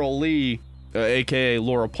Cheryl Lee, aka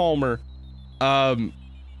Laura Palmer.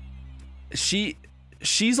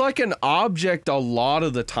 She's like an object a lot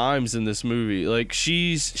of the times in this movie. Like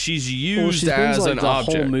she's used as like an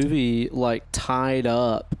object. The whole movie like tied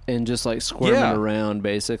up and just like squirming around,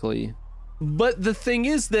 basically. But the thing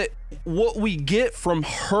is that what we get from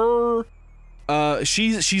her,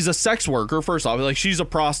 she's a sex worker. First off, like she's a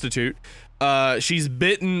prostitute. She's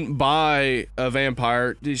bitten by a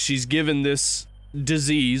vampire. She's given this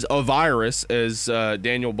disease, a virus, as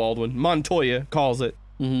Daniel Baldwin Montoya calls it.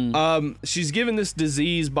 She's given this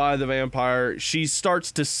disease by the vampire. She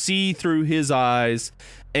starts to see through his eyes,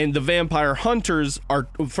 and the vampire hunters are,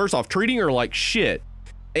 first off, treating her like shit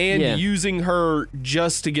and using her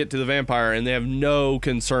just to get to the vampire, and they have no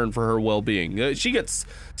concern for her well-being. She gets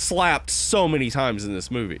slapped so many times in this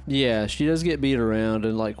movie. Yeah, she does get beat around,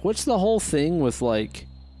 and like, what's the whole thing with like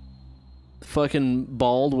fucking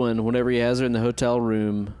Baldwin whenever he has her in the hotel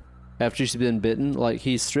room after she's been bitten? Like,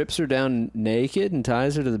 he strips her down naked and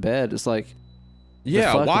ties her to the bed. It's like,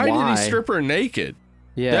 why did he strip her naked?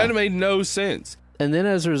 Yeah, that made no sense. And then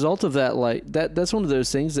as a result of that, like that's one of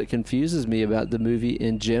those things that confuses me about the movie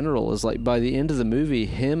in general, is like by the end of the movie,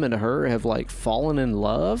 him and her have like fallen in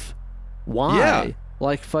love. Why? Yeah.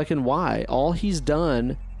 Like, fucking why? All he's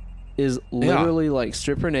done is literally like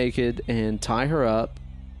strip her naked and tie her up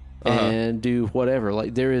and do whatever.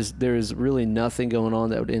 Like there is really nothing going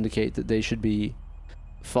on that would indicate that they should be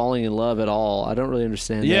falling in love at all. I don't really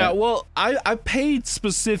understand that. Yeah, well, I paid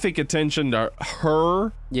specific attention to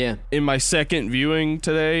her in my second viewing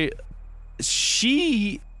today.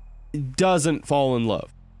 She doesn't fall in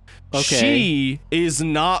love. Okay. She is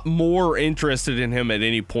not more interested in him at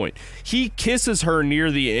any point. He kisses her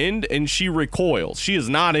near the end and she recoils. She is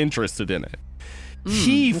not interested in it.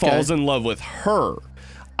 He falls in love with her.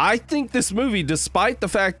 I think this movie, despite the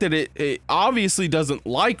fact that it obviously doesn't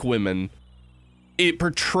like women, it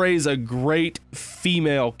portrays a great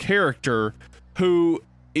female character who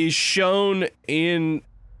is shown in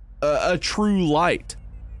a true light.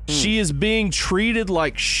 She is being treated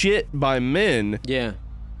like shit by men. Yeah.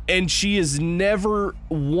 And she is never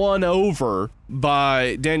won over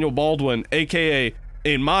by Daniel Baldwin, a.k.a.,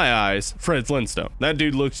 in my eyes, Fred Flintstone. That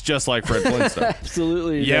dude looks just like Fred Flintstone.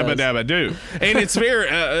 Absolutely. Yabba dabba do. And it's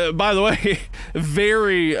very, by the way,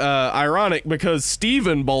 very ironic because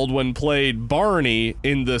Stephen Baldwin played Barney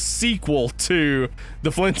in the sequel to the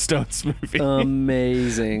Flintstones movie.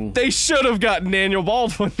 Amazing. They should have gotten Daniel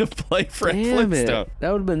Baldwin to play Fred Flintstone.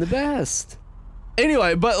 That would have been the best.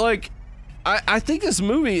 Anyway, but like, I think this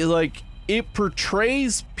movie, like, it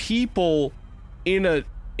portrays people in a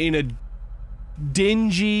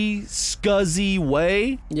dingy, scuzzy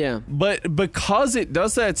way. Yeah. But because it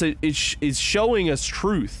does that, it's showing us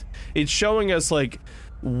truth. It's showing us, like,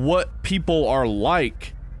 what people are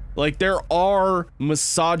like. Like, there are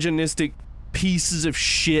misogynistic pieces of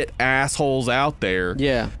shit assholes out there.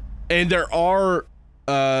 Yeah. And there are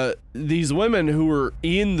these women who are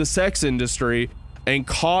in the sex industry and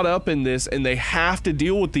caught up in this, and they have to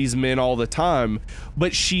deal with these men all the time.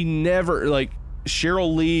 But she never, like,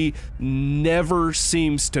 Cheryl Lee never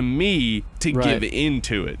seems to me to give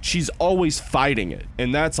into it. She's always fighting it,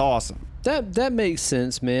 and that's awesome. That makes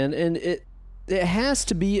sense, man. And it has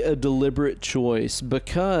to be a deliberate choice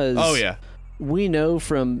because we know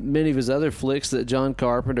from many of his other flicks that John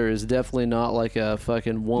Carpenter is definitely not like a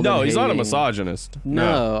fucking woman. No, he's not a misogynist.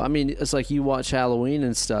 No, I mean, it's like you watch Halloween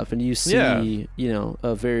and stuff and you see, you know,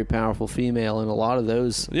 a very powerful female in a lot of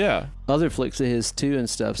those other flicks of his too and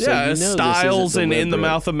stuff. So you know Styles and In the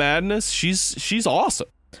Mouth of Madness, she's awesome.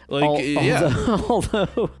 Like,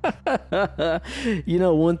 although you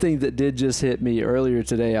know, one thing that did just hit me earlier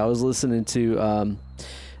today, I was listening to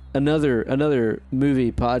Another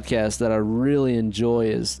movie podcast that I really enjoy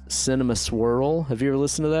is Cinema Swirl. Have you ever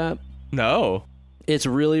listened to that? No. It's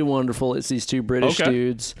really wonderful. It's these two British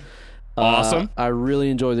dudes. Awesome. I really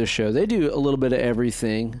enjoy their show. They do a little bit of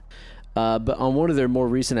everything. But on one of their more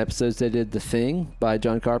recent episodes, they did The Thing by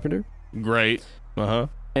John Carpenter. Great. Uh-huh.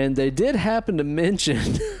 And they did happen to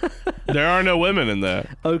mention... There are no women in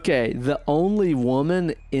that. Okay, the only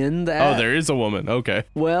woman in that... Oh, there is a woman. Okay.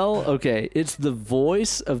 Well, okay, it's the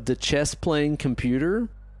voice of the chess-playing computer.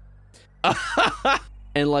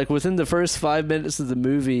 And, like, within the first 5 minutes of the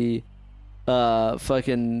movie,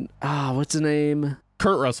 what's his name?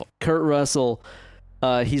 Kurt Russell. Kurt Russell.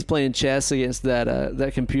 He's playing chess against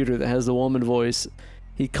that computer that has the woman voice.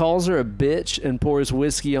 He calls her a bitch and pours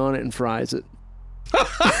whiskey on it and fries it.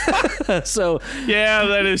 So yeah,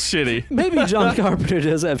 that is shitty. Maybe John Carpenter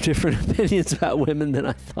does have different opinions about women than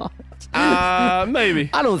I thought. Maybe.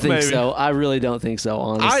 I don't think so. I really don't think so,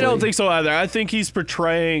 honestly. I don't think so either. I think he's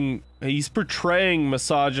portraying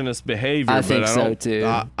misogynist behavior. I think so too.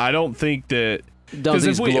 I don't think that. Don't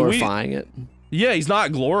think he's glorifying it. Yeah, he's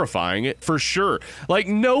not glorifying it for sure. Like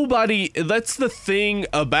nobody. That's the thing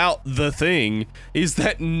about The Thing, is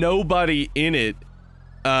that nobody in it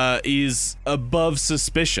is above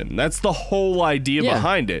suspicion. That's the whole idea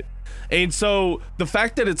behind it. And so the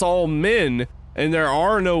fact that it's all men and there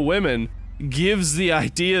are no women gives the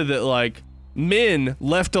idea that, like, men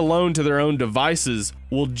left alone to their own devices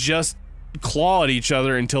will just claw at each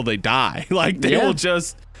other until they die. Like, they will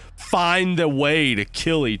just find a way to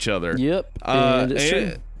kill each other. Yep. And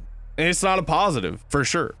it's not a positive, for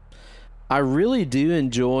sure. I really do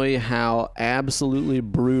enjoy how absolutely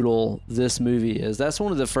brutal this movie is. That's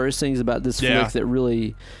one of the first things about this flick that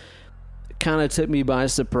really kind of took me by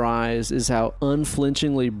surprise, is how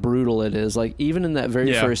unflinchingly brutal it is. Like, even in that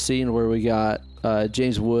very first scene where we got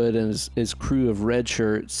James Wood and his crew of red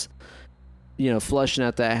shirts, flushing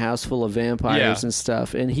out that house full of vampires and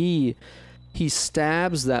stuff, and he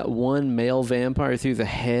stabs that one male vampire through the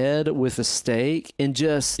head with a stake and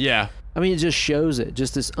just... Yeah. I mean, it just shows it.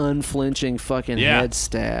 Just this unflinching fucking head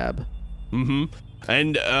stab. Mm-hmm.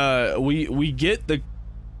 And we get the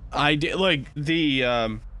idea, like,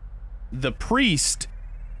 the priest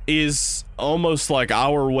is almost like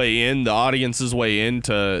our way in, the audience's way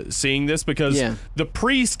into seeing this, because the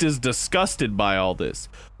priest is disgusted by all this.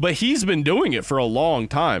 But he's been doing it for a long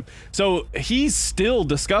time. So he's still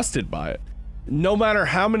disgusted by it. No matter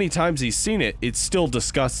how many times he's seen it, it still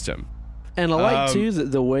disgusts him. And I like, too,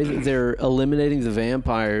 that the way that they're eliminating the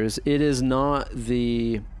vampires, it is not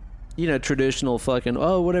the, traditional fucking,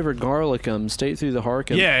 whatever, garlicum, straight through the heart.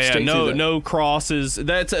 No crosses.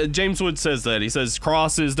 That's James Wood says that. He says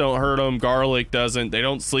crosses don't hurt them, garlic doesn't. They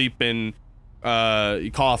don't sleep in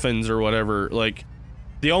coffins or whatever. Like,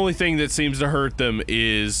 the only thing that seems to hurt them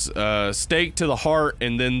is stake to the heart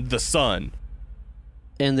and then the sun.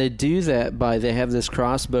 And they do that by, they have this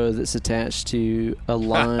crossbow that's attached to a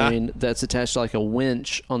line that's attached to like a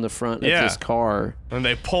winch on the front of this car. And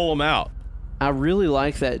they pull them out. I really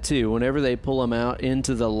like that too. Whenever they pull them out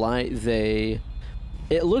into the light, it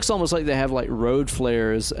looks almost like they have like road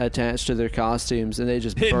flares attached to their costumes, and they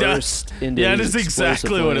just burst into that is exactly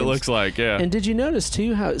flames. What it looks like, yeah. And did you notice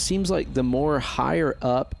too how it seems like the more higher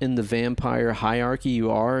up in the vampire hierarchy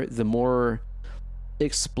you are, the more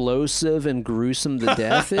explosive and gruesome the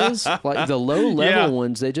death is? Like, the low level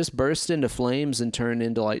ones, they just burst into flames and turn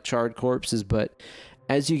into like charred corpses, but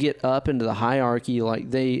as you get up into the hierarchy, like,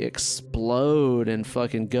 they explode and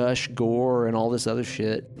fucking gush gore and all this other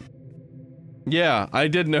shit. Yeah, I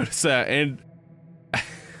did notice that. And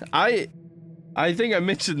I think I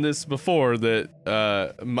mentioned this before,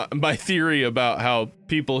 that my theory about how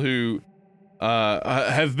people who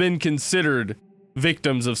have been considered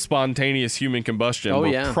victims of spontaneous human combustion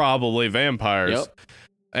were probably vampires. Yep.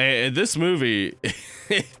 And this movie,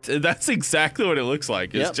 that's exactly what it looks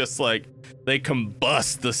like. It's just like they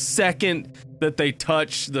combust the second that they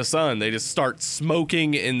touch the sun. They just start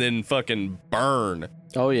smoking and then fucking burn.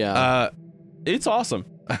 Oh yeah. It's awesome.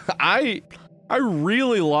 I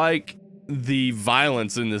really like the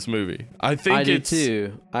violence in this movie. I do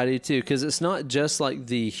too, because it's not just like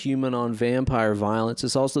the human on vampire violence,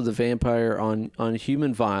 it's also the vampire on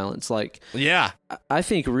human violence. Like, I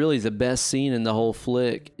think really the best scene in the whole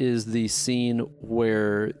flick is the scene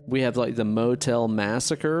where we have like the motel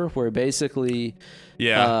massacre, where basically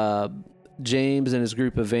James and his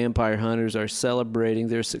group of vampire hunters are celebrating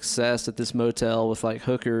their success at this motel with like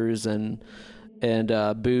hookers and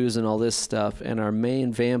booze and all this stuff, and our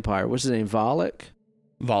main vampire, what's his name, Volek,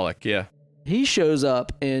 yeah, he shows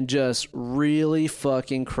up and just really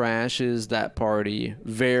fucking crashes that party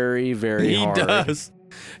very, very hard.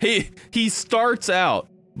 He starts out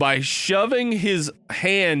by shoving his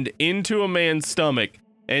hand into a man's stomach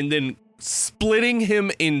and then splitting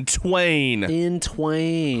him in twain.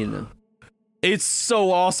 It's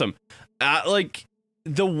so awesome. Like,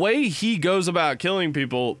 the way he goes about killing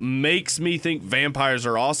people makes me think vampires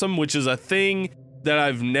are awesome, which is a thing that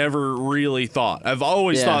I've never really thought. I've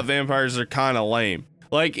always thought vampires are kind of lame.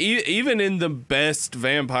 Like, even in the best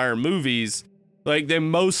vampire movies, like, they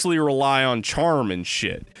mostly rely on charm and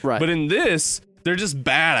shit. Right. But in this, they're just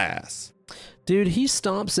badass. Dude, he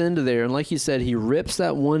stomps into there, and like you said, he rips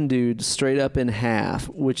that one dude straight up in half,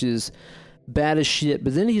 which is bad as shit.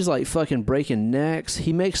 But then he's like fucking breaking necks.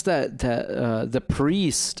 He makes the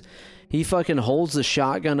priest, he fucking holds the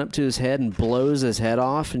shotgun up to his head and blows his head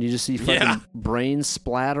off, and you just see fucking brains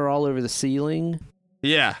splatter all over the ceiling.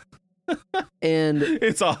 Yeah. And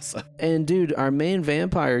it's awesome. And dude, our main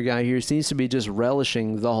vampire guy here seems to be just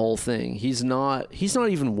relishing the whole thing. He's not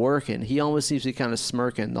even working. He almost seems to be kind of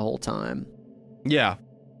smirking the whole time. Yeah.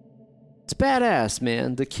 It's badass,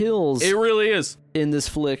 man. The kills, it really is, in this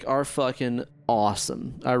flick are fucking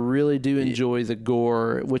awesome. I really do enjoy the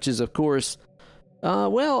gore, which is, of course,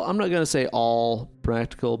 well, I'm not going to say all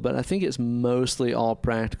practical, but I think it's mostly all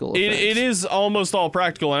practical effects. It is almost all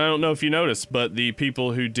practical, and I don't know if you noticed, but the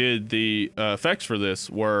people who did the effects for this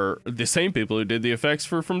were the same people who did the effects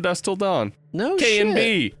for From Dusk Till Dawn. No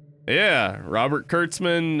K&B. shit. Yeah. Robert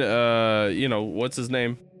Kurtzman, what's his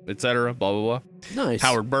name, etc., blah, blah, blah. Nice.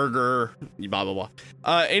 Howard Berger, blah, blah,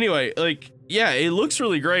 blah. Anyway, like, yeah, it looks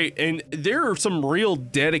really great, and there are some real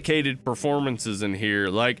dedicated performances in here.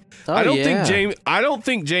 Like, I don't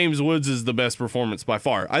think James Woods is the best performance by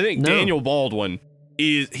far. I think Daniel Baldwin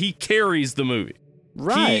he carries the movie.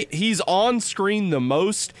 Right. He's on screen the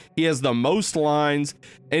most. He has the most lines,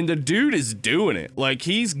 and the dude is doing it. Like,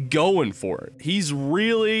 he's going for it. He's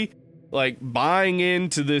really, like, buying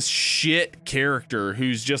into this shit character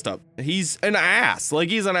who's just he's an ass. Like,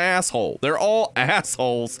 he's an asshole. They're all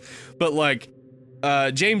assholes. But, like,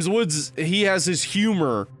 James Woods, he has his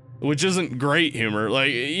humor, which isn't great humor.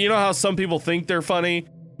 Like, you know how some people think they're funny,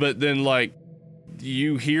 but then, like,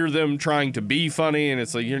 you hear them trying to be funny, and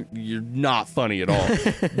it's like, you're not funny at all.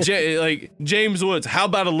 Like, James Woods, how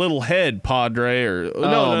about a little head, Padre? Or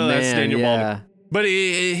no, that's Daniel Baldwin. But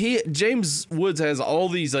James Woods has all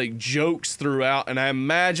these, like, jokes throughout, and I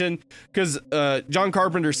imagine, because John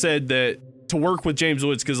Carpenter said that to work with James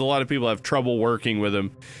Woods, because a lot of people have trouble working with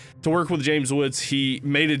him, to work with James Woods, he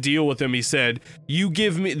made a deal with him. He said, you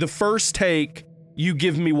give me the first take, you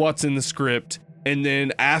give me what's in the script, and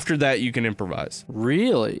then after that, you can improvise.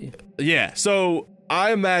 Really? Yeah, so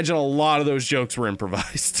I imagine a lot of those jokes were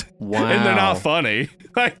improvised. Wow. And they're not funny.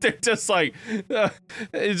 Like, they're just like,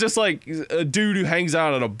 it's just like a dude who hangs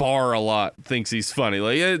out at a bar a lot thinks he's funny.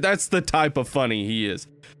 Like, that's the type of funny he is.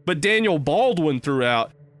 But Daniel Baldwin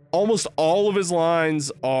throughout, almost all of his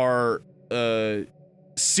lines are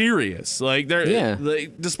serious. Like, they're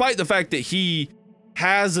like, despite the fact that he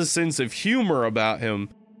has a sense of humor about him,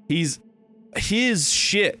 his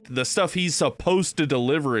shit, the stuff he's supposed to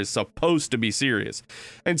deliver, is supposed to be serious.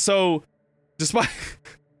 And so, despite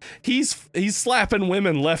he's slapping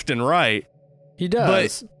women left and right. He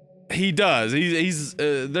does. But he does. He's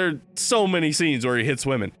there are so many scenes where he hits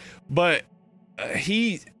women, but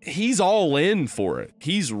he's all in for it.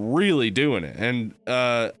 He's really doing it. And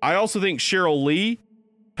I also think Cheryl Lee,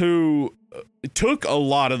 who took a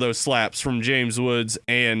lot of those slaps from James Woods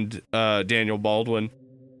and Daniel Baldwin,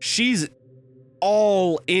 she's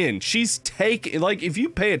all in. She's taking, like, if you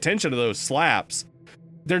pay attention to those slaps,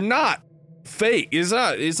 they're not fake. It's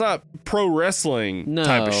not pro wrestling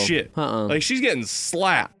type of shit. Like, she's getting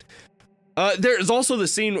slapped. There's also the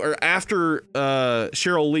scene where after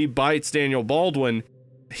Cheryl Lee bites Daniel Baldwin,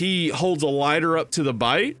 he holds a lighter up to the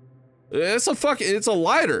bite. It's a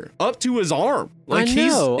lighter up to his arm. Like, I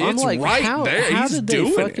know. I'm it's like, right there. How He's did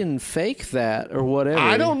doing they fucking fake that or whatever?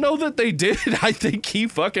 I don't know that they did. I think he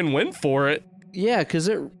fucking went for it. Yeah, because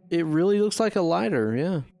it really looks like a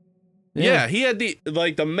lighter. Yeah, he had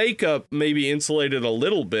the makeup maybe insulated a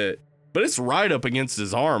little bit, but it's right up against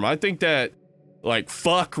his arm. I think that, like,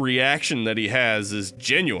 fuck reaction that he has is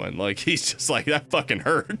genuine. Like, he's just like, that fucking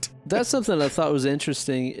hurt. That's something I thought was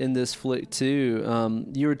interesting in this flick too.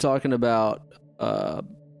 You were talking about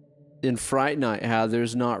in Fright Night how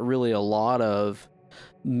there's not really a lot of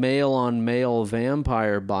male on male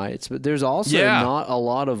vampire bites, but there's also not a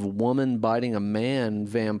lot of woman biting a man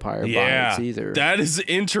vampire bites either. That is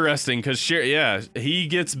interesting because he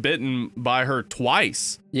gets bitten by her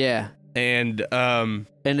twice. Yeah. And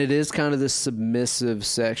it is kind of this submissive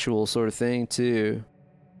sexual sort of thing too.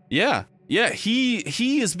 Yeah.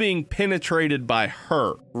 he is being penetrated by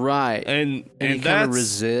her. Right. And he kind of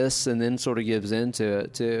resists and then sort of gives into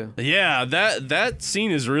it too. Yeah, that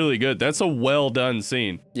scene is really good. That's a well done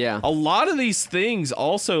scene. Yeah. A lot of these things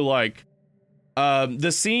also, like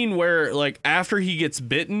the scene where, like, after he gets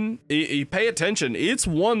bitten, you pay attention. It's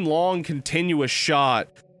one long continuous shot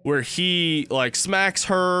where he, like, smacks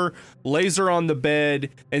her, lays her on the bed,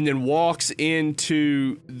 and then walks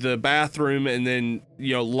into the bathroom and then,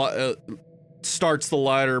 you know, starts the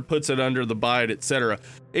lighter, puts it under the bite, etc.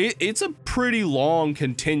 It's a pretty long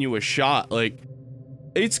continuous shot. Like,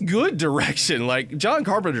 it's good direction. Like, John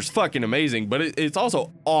Carpenter's fucking amazing, but it's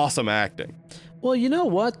also awesome acting. Well, you know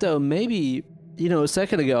what, though? Maybe, you know, a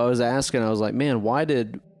second ago I was like, man, why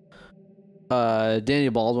did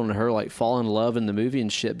Daniel Baldwin and her, like, fall in love in the movie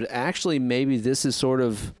and shit? But actually, maybe this is sort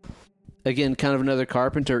of, again, kind of another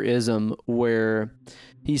Carpenter-ism where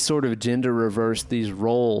he sort of gender reversed these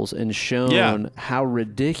roles and shown how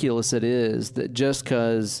ridiculous it is that just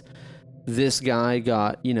because this guy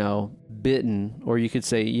got, you know, bitten, or you could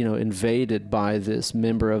say, you know, invaded by this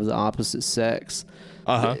member of the opposite sex,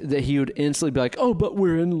 that he would instantly be like, oh, but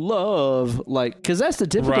we're in love. Like, because that's the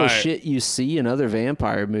typical shit you see in other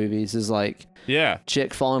vampire movies is like,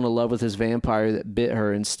 chick falling in love with this vampire that bit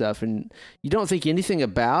her and stuff. And you don't think anything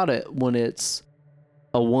about it when it's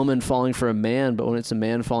a woman falling for a man, but when it's a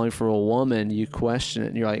man falling for a woman, you question it.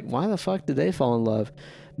 And you're like, why the fuck did they fall in love?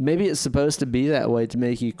 Maybe it's supposed to be that way to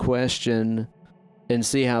make you question and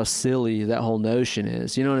see how silly that whole notion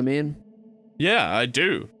is. You know what I mean? Yeah, I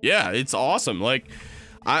do. Yeah, it's awesome. Like,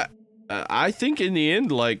 I think in the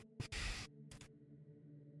end, like,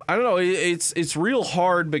 I don't know, it's real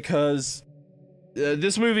hard because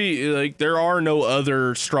this movie, like, there are no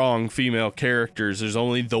other strong female characters. There's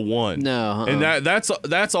only the one. No, and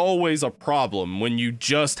that's always a problem when you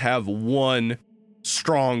just have one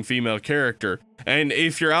strong female character. And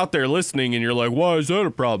if you're out there listening and you're like, why is that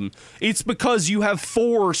a problem? It's because you have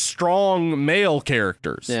 4 strong male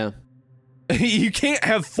characters. Yeah. You can't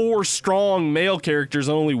have 4 strong male characters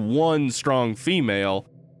and only 1 strong female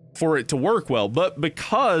for it to work well. But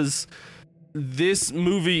because this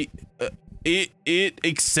movie, it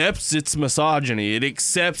accepts its misogyny. It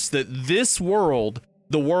accepts that this world,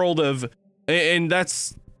 the world of, and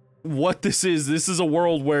that's what this is. This is a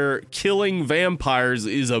world where killing vampires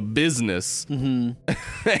is a business. Mm-hmm.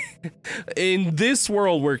 In this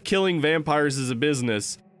world where killing vampires is a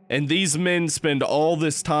business, and these men spend all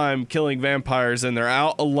this time killing vampires, and they're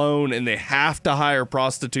out alone, and they have to hire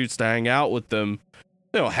prostitutes to hang out with them.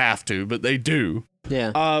 They don't have to, but they do.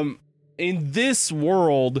 Yeah. In this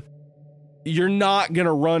world, you're not going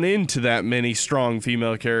to run into that many strong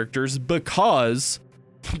female characters because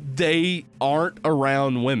they aren't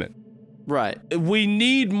around women. Right. We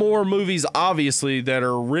need more movies, obviously, that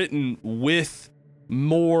are written with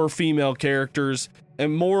more female characters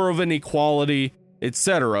and more of an equality,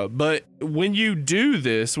 etc. But when you do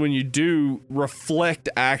this, when you do reflect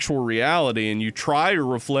actual reality and you try to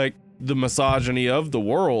reflect the misogyny of the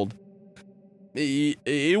world,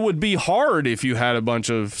 it would be hard if you had a bunch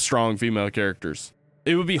of strong female characters.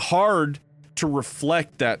 It would be hard to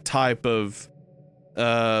reflect that type of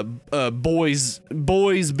boys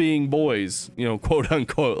being boys, you know, quote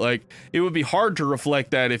unquote. Like, it would be hard to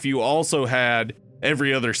reflect that if you also had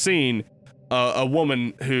every other scene a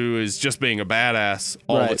woman who is just being a badass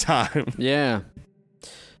all the time. Yeah.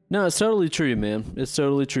 No, it's totally true, man. It's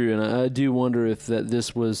totally true. And I do wonder if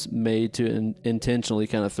this was made to intentionally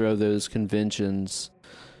kind of throw those conventions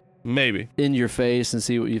maybe in your face and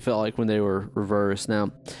see what you felt like when they were reversed.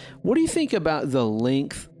 Now, what do you think about the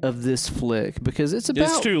length of this flick? Because it's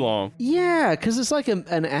too long. Yeah, because it's like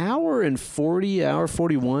an hour and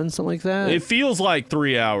 41, something like that. It feels like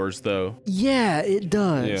 3 hours, though. Yeah, it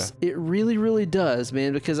does. Yeah. It really, really does,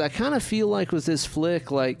 man, because I kind of feel like with this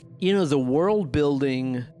flick, like, you know, the world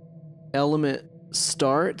building element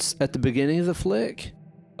starts at the beginning of the flick.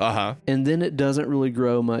 And then it doesn't really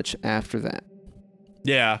grow much after that.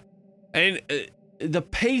 Yeah. And the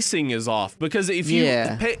pacing is off because if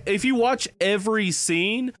you watch every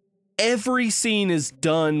scene is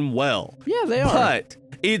done well. Yeah, they are. But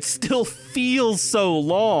it still feels so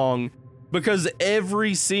long because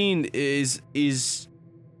every scene is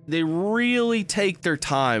they really take their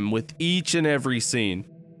time with each and every scene.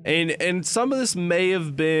 And some of this may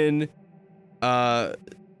have been well,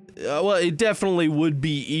 it definitely would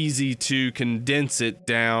be easy to condense it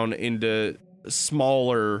down into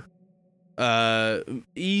smaller,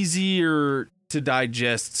 easier to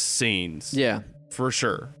digest scenes. Yeah, for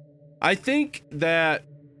sure. I think that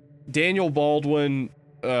Daniel Baldwin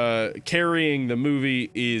carrying the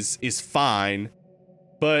movie is fine,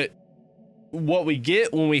 but what we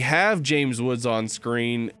get when we have James Woods on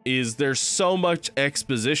screen is there's so much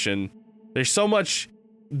exposition. There's so much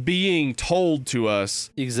being told to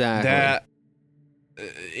us. Exactly. That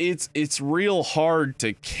it's real hard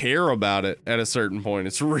to care about it at a certain point.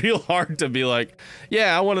 It's real hard to be like,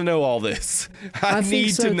 yeah, I want to know all this. I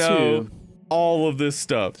need to know all of this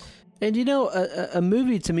stuff. And a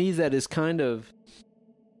movie to me that is kind of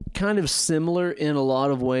similar in a lot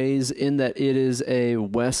of ways, in that it is a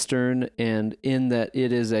Western and in that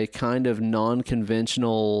it is a kind of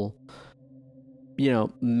non-conventional,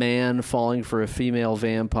 man falling for a female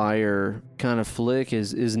vampire kind of flick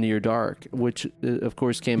is Near Dark, which of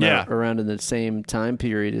course came out around in the same time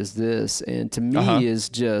period as this, and to me is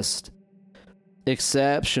just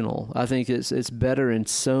exceptional. I think it's better in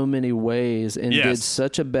so many ways, and did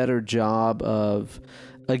such a better job of,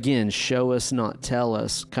 again, show us not tell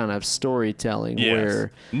us kind of storytelling.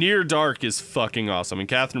 Where Near Dark is fucking awesome, and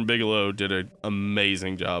Catherine Bigelow did an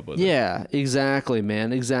amazing job with it. Yeah, exactly,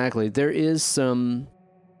 man, exactly. There is some,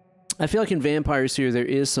 I feel like in Vampires here, there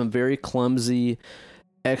is some very clumsy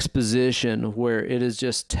exposition where it is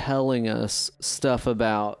just telling us stuff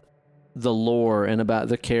about the lore and about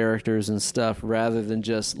the characters and stuff, rather than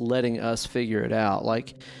just letting us figure it out.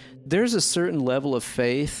 Like, there's a certain level of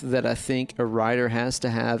faith that I think a writer has to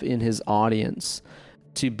have in his audience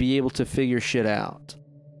to be able to figure shit out.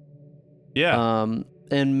 Yeah.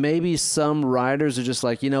 And maybe some writers are just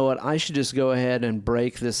like, you know what, I should just go ahead and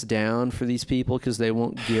break this down for these people because they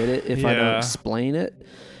won't get it if I don't explain it.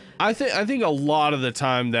 I think a lot of the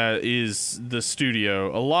time that is the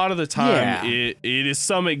studio. A lot of the time it is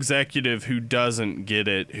some executive who doesn't get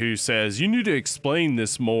it, who says, you need to explain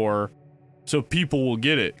this more so people will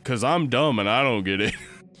get it, because I'm dumb and I don't get it.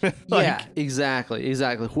 Yeah, exactly.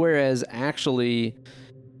 Whereas actually,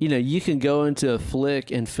 you can go into a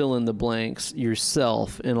flick and fill in the blanks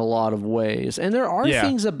yourself in a lot of ways. And there are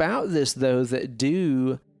things about this, though, that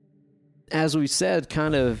do, as we said,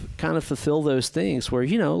 kind of fulfill those things where,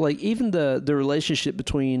 like even the relationship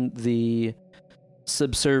between the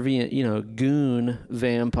subservient, goon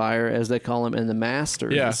vampire, as they call him, and the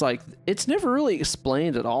master. It's like, it's never really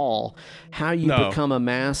explained at all how you become a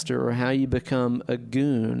master or how you become a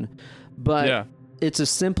goon. But it's a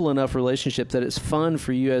simple enough relationship that it's fun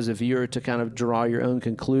for you as a viewer to kind of draw your own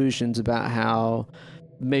conclusions about how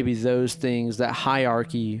maybe those things, that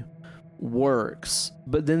hierarchy, works.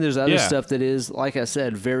 But then there's other stuff that is, like I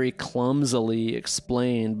said, very clumsily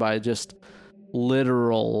explained by just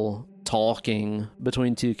literal talking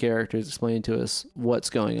between two characters explaining to us what's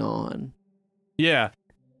going on. Yeah,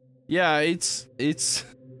 it's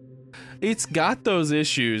got those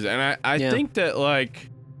issues, and I think that, like,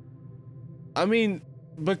 I mean,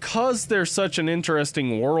 because there's such an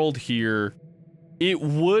interesting world here, it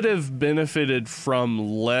would have benefited from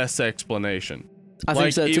less explanation. I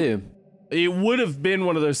think so too. It would have been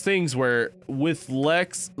one of those things where with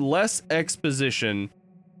less exposition,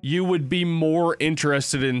 you would be more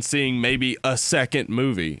interested in seeing maybe a second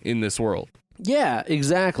movie in this world. Yeah,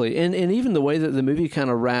 exactly. And even the way that the movie kind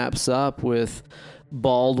of wraps up with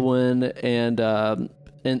Baldwin and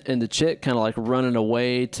the chick kind of like running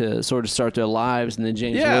away to sort of start their lives, and then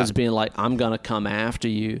James Woods being like, I'm going to come after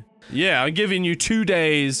you. Yeah, I'm giving you 2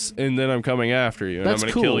 days, and then I'm coming after you, and I'm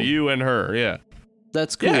going to kill you and her. Yeah.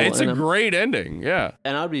 That's cool. Yeah, it's a great ending. Yeah.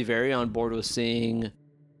 And I'd be very on board with seeing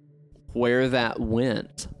where that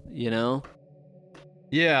went,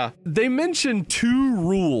 Yeah. They mentioned 2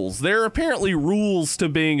 rules. There are apparently rules to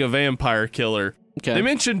being a vampire killer. Okay. They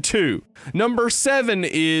mentioned 2. Number 7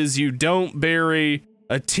 is you don't bury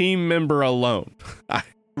a team member alone.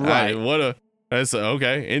 Right. That's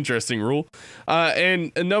okay. Interesting rule.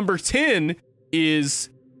 And number 10 is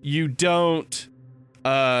you don't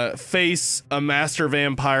face a master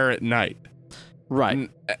vampire at night. Right.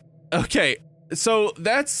 Okay. So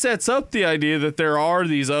that sets up the idea that there are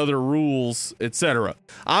these other rules, etc.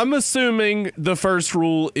 I'm assuming the first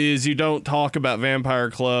rule is you don't talk about Vampire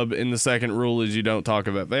Club, and the second rule is you don't talk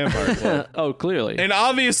about Vampire Club. Oh, clearly. And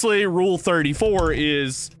obviously, rule 34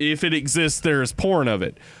 is if it exists, there's porn of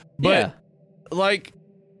it. But, like,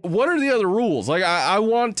 what are the other rules? Like, I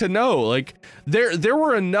want to know. Like, there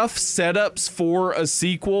were enough setups for a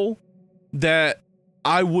sequel that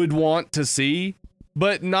I would want to see,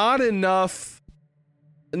 but not enough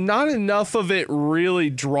of it really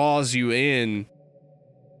draws you in.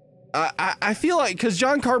 I feel like, because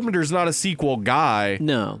John Carpenter's not a sequel guy.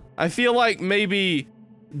 No. I feel like maybe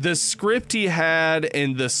the script he had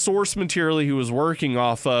and the source material he was working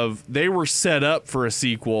off of, they were set up for a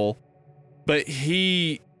sequel, but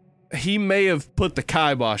he may have put the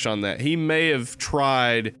kibosh on that. He may have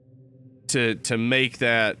tried to make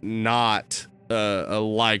that not a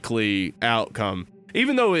likely outcome.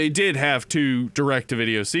 Even though it did have 2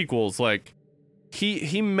 direct-to-video sequels, like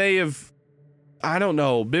he may have, I don't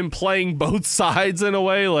know, been playing both sides in a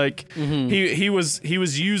way. Like he was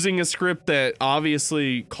using a script that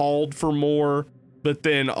obviously called for more, but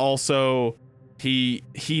then also he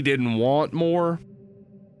didn't want more.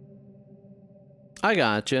 I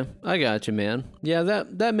got you, man. Yeah,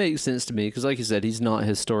 that makes sense to me because, like you said, he's not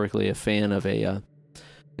historically a fan of a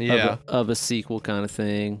sequel kind of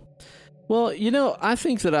thing. Well, I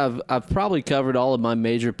think that I've probably covered all of my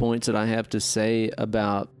major points that I have to say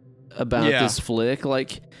about this flick.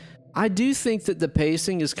 Like, I do think that the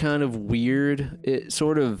pacing is kind of weird. It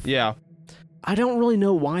sort of I don't really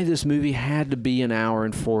know why this movie had to be an hour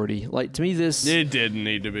and 40. Like, to me, it didn't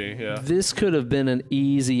need to be. Yeah, this could have been an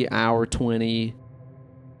easy hour 20.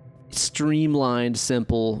 Streamlined,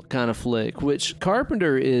 simple kind of flick, which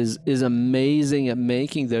Carpenter is amazing at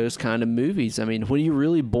making those kind of movies. I mean, when you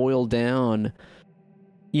really boil down,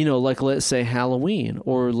 like let's say Halloween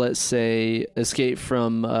or let's say Escape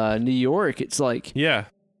from New York, it's like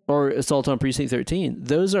or Assault on Precinct 13.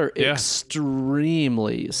 Those are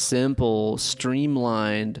extremely simple,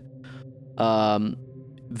 streamlined,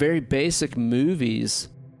 very basic movies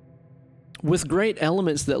with great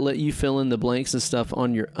elements that let you fill in the blanks and stuff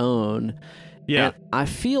on your own. Yeah. And I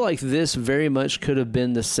feel like this very much could have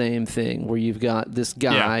been the same thing, where you've got this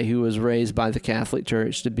guy who was raised by the Catholic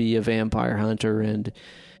Church to be a vampire hunter, and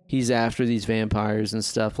he's after these vampires and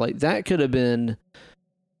stuff. Like, that could have been,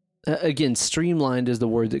 again, streamlined is the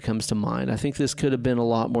word that comes to mind. I think this could have been a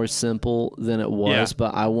lot more simple than it was,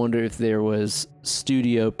 but I wonder if there was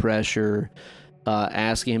studio pressure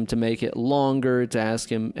asking him to make it longer, to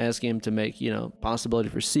asking him to make, possibility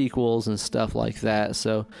for sequels and stuff like that.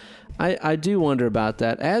 So I do wonder about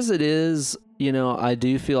that. As it is, I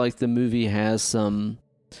do feel like the movie has some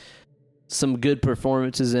good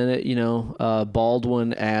performances in it.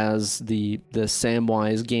 Baldwin as the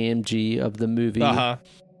Samwise Gamgee of the movie.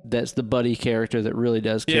 That's the buddy character that really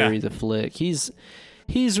does carry the flick.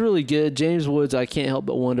 He's really good. James Woods, I can't help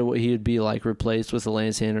but wonder what he would be like replaced with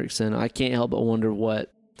Lance Henriksen. I can't help but wonder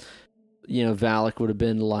what, Valak would have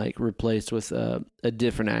been like replaced with a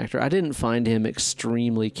different actor. I didn't find him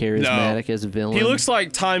extremely charismatic as a villain. He looks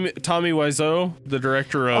like Tommy Wiseau, the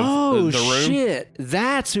director of The Room. Oh, shit.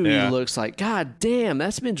 That's who he looks like. God damn,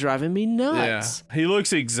 that's been driving me nuts. Yeah. He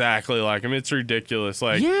looks exactly like him. It's ridiculous.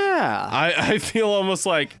 Like, yeah. I feel almost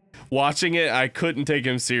like watching it, I couldn't take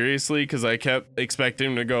him seriously because I kept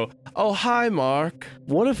expecting him to go, "Oh, hi, Mark."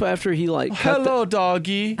 What if after he hello,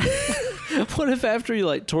 doggy? What if after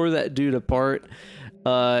he tore that dude apart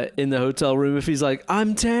in the hotel room, if he's like,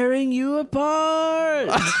 "I'm tearing you apart"?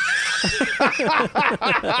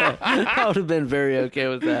 I would have been very okay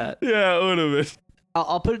with that. Yeah, it would have been.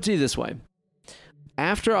 I'll put it to you this way.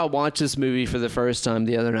 After I watched this movie for the first time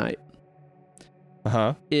the other night,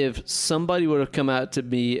 if somebody would have come out to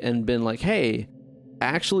me and been like, "Hey,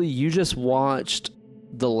 actually, you just watched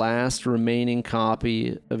the last remaining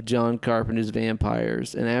copy of John Carpenter's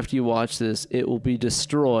Vampires, and after you watch this, it will be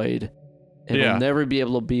destroyed and will never be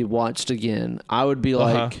able to be watched again," I would be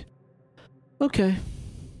like, "Okay,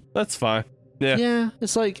 that's fine." Yeah,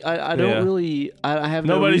 it's like I don't really. I have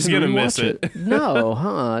nobody's no gonna miss it.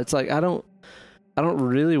 No, It's like I don't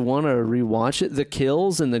really want to rewatch it. The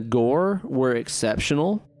kills and the gore were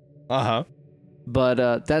exceptional.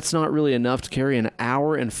 But that's not really enough to carry an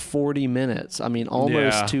hour and 40 minutes. I mean,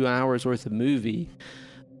 almost 2 hours worth of movie.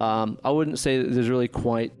 I wouldn't say that there's really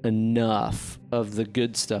quite enough of the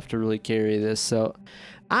good stuff to really carry this. So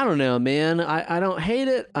I don't know, man. I don't hate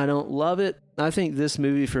it. I don't love it. I think this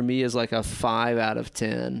movie for me is like a 5 out of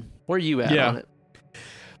 10. Where are you at on it?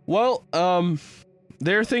 Well,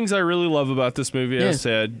 there are things I really love about this movie. As I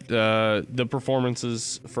said, the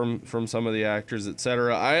performances from some of the actors,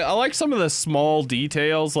 etc. I like some of the small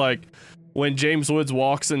details, like when James Woods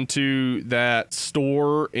walks into that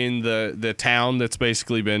store in the town that's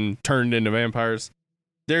basically been turned into vampires.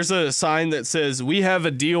 There's a sign that says, "We have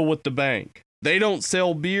a deal with the bank. They don't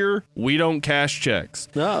sell beer. We don't cash checks."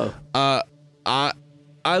 No.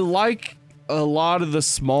 I like a lot of the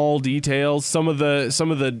small details. Some of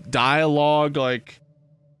the dialogue, like.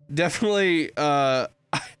 Definitely, I'm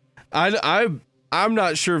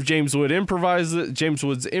not sure if James Woods improvised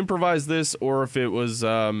this or if it was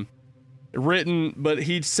written, but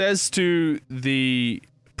he says to the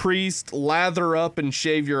priest, "Lather up and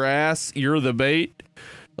shave your ass. You're the bait."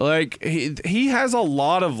 Like he has a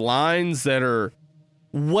lot of lines that are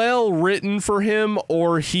well written for him,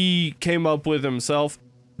 or he came up with himself.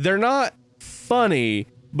 They're not funny,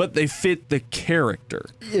 but they fit the character.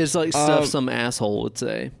 It's like stuff some asshole would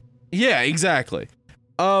say. Yeah, exactly.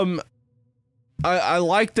 I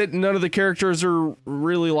like that none of the characters are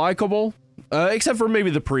really likable, except for maybe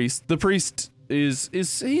the priest. The priest he's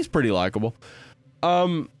pretty likable.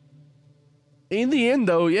 In the end,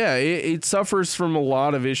 though, yeah, it suffers from a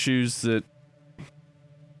lot of issues that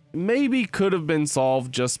maybe could have been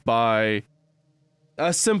solved just by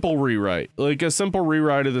a simple rewrite. Like, a simple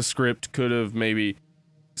rewrite of the script could have maybe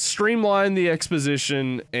streamlined the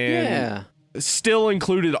exposition and still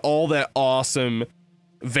included all that awesome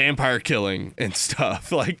vampire killing and stuff.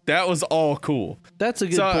 Like, that was all cool. That's a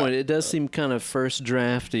good point. It does seem kind of first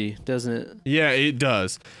drafty, doesn't it? Yeah, it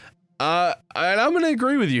does. And I'm going to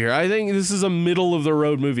agree with you here. I think this is a middle of the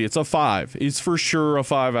road movie. It's a 5. It's for sure a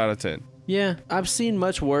 5 out of 10. Yeah, I've seen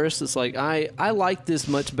much worse. It's like, I like this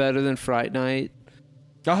much better than Fright Night.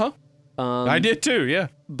 Uh-huh. I did too, yeah.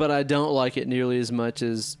 But I don't like it nearly as much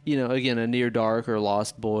as, again, a Near Dark or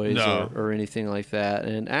Lost Boys or anything like that.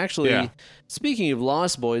 And actually, speaking of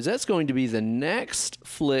Lost Boys, that's going to be the next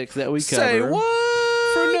flick that we cover. Say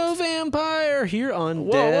what? For No Vampire here on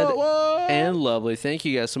Dead and Lovely. Thank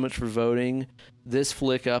you guys so much for voting this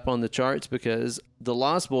flick up on the charts, because The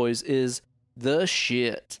Lost Boys is the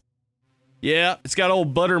shit. Yeah, it's got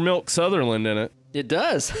old Buttermilk Sutherland in it. It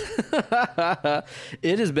does.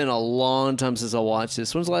 It has been a long time since I watched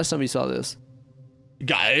this. When's the last time you saw this?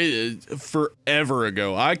 Forever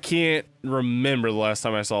ago. I can't remember the last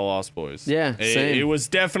time I saw Lost Boys. Yeah, same. It was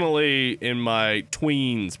definitely in my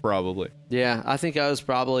tweens, probably. Yeah, I think I was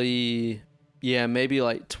probably, maybe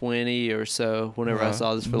like 20 or so whenever I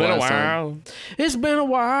saw this for the last time. It's been a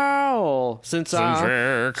while since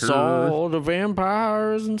I saw the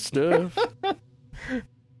vampires and stuff.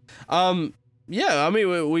 Yeah, I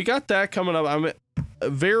mean, we got that coming up. I'm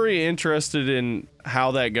very interested in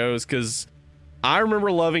how that goes, because I remember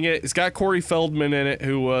loving it. It's got Corey Feldman in it,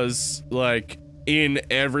 who was like in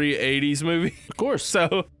every 80s movie. Of course.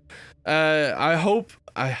 So I hope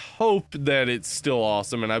that it's still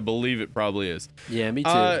awesome, and I believe it probably is. Yeah, me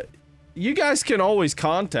too. You guys can always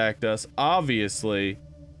contact us, obviously,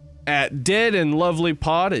 at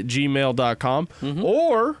deadandlovelypod@gmail.com,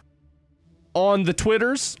 or on the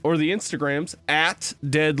Twitters or the Instagrams at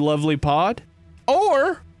deadlovelypod,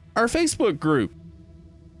 or our Facebook group.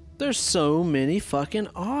 There's so many fucking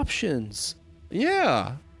options.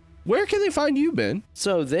 Yeah. Where can they find you, Ben?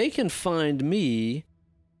 So they can find me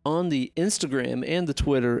on the Instagram and the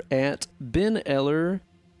Twitter at Ben Eller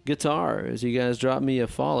Guitars. You guys drop me a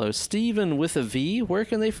follow. Steven with a V, where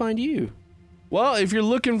can they find you? Well, if you're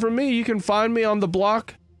looking for me, you can find me on the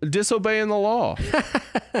block disobeying the law.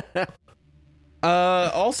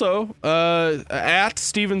 Also, at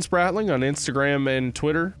Steven Spratling on Instagram and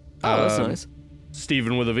Twitter. Oh, that's nice.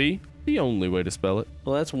 Steven with a V, the only way to spell it.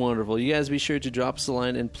 Well, that's wonderful. You guys be sure to drop us a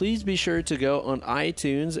line, and please be sure to go on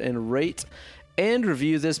iTunes and rate and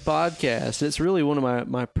review this podcast. It's really one of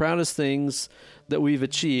my proudest things that we've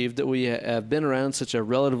achieved, that we have been around such a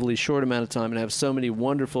relatively short amount of time and have so many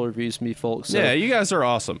wonderful reviews from you folks. So, yeah, you guys are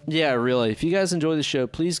awesome. Yeah, really. If you guys enjoy the show,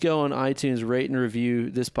 please go on iTunes, rate and review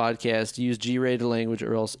this podcast. Use G-rated language,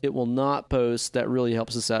 or else it will not post. That really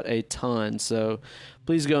helps us out a ton. So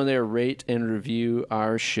please go in there, rate and review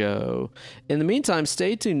our show. In the meantime,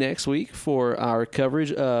 stay tuned next week for our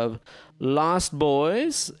coverage of Lost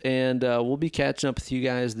Boys, and we'll be catching up with you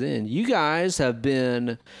guys then. You guys have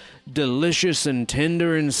been delicious and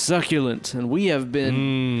tender and succulent, and we have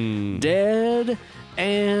been dead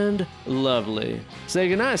and lovely. Say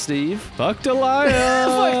goodnight, Steve. Fuck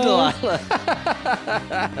Delilah. Fuck Delilah.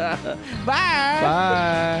 Bye.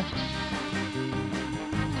 Bye.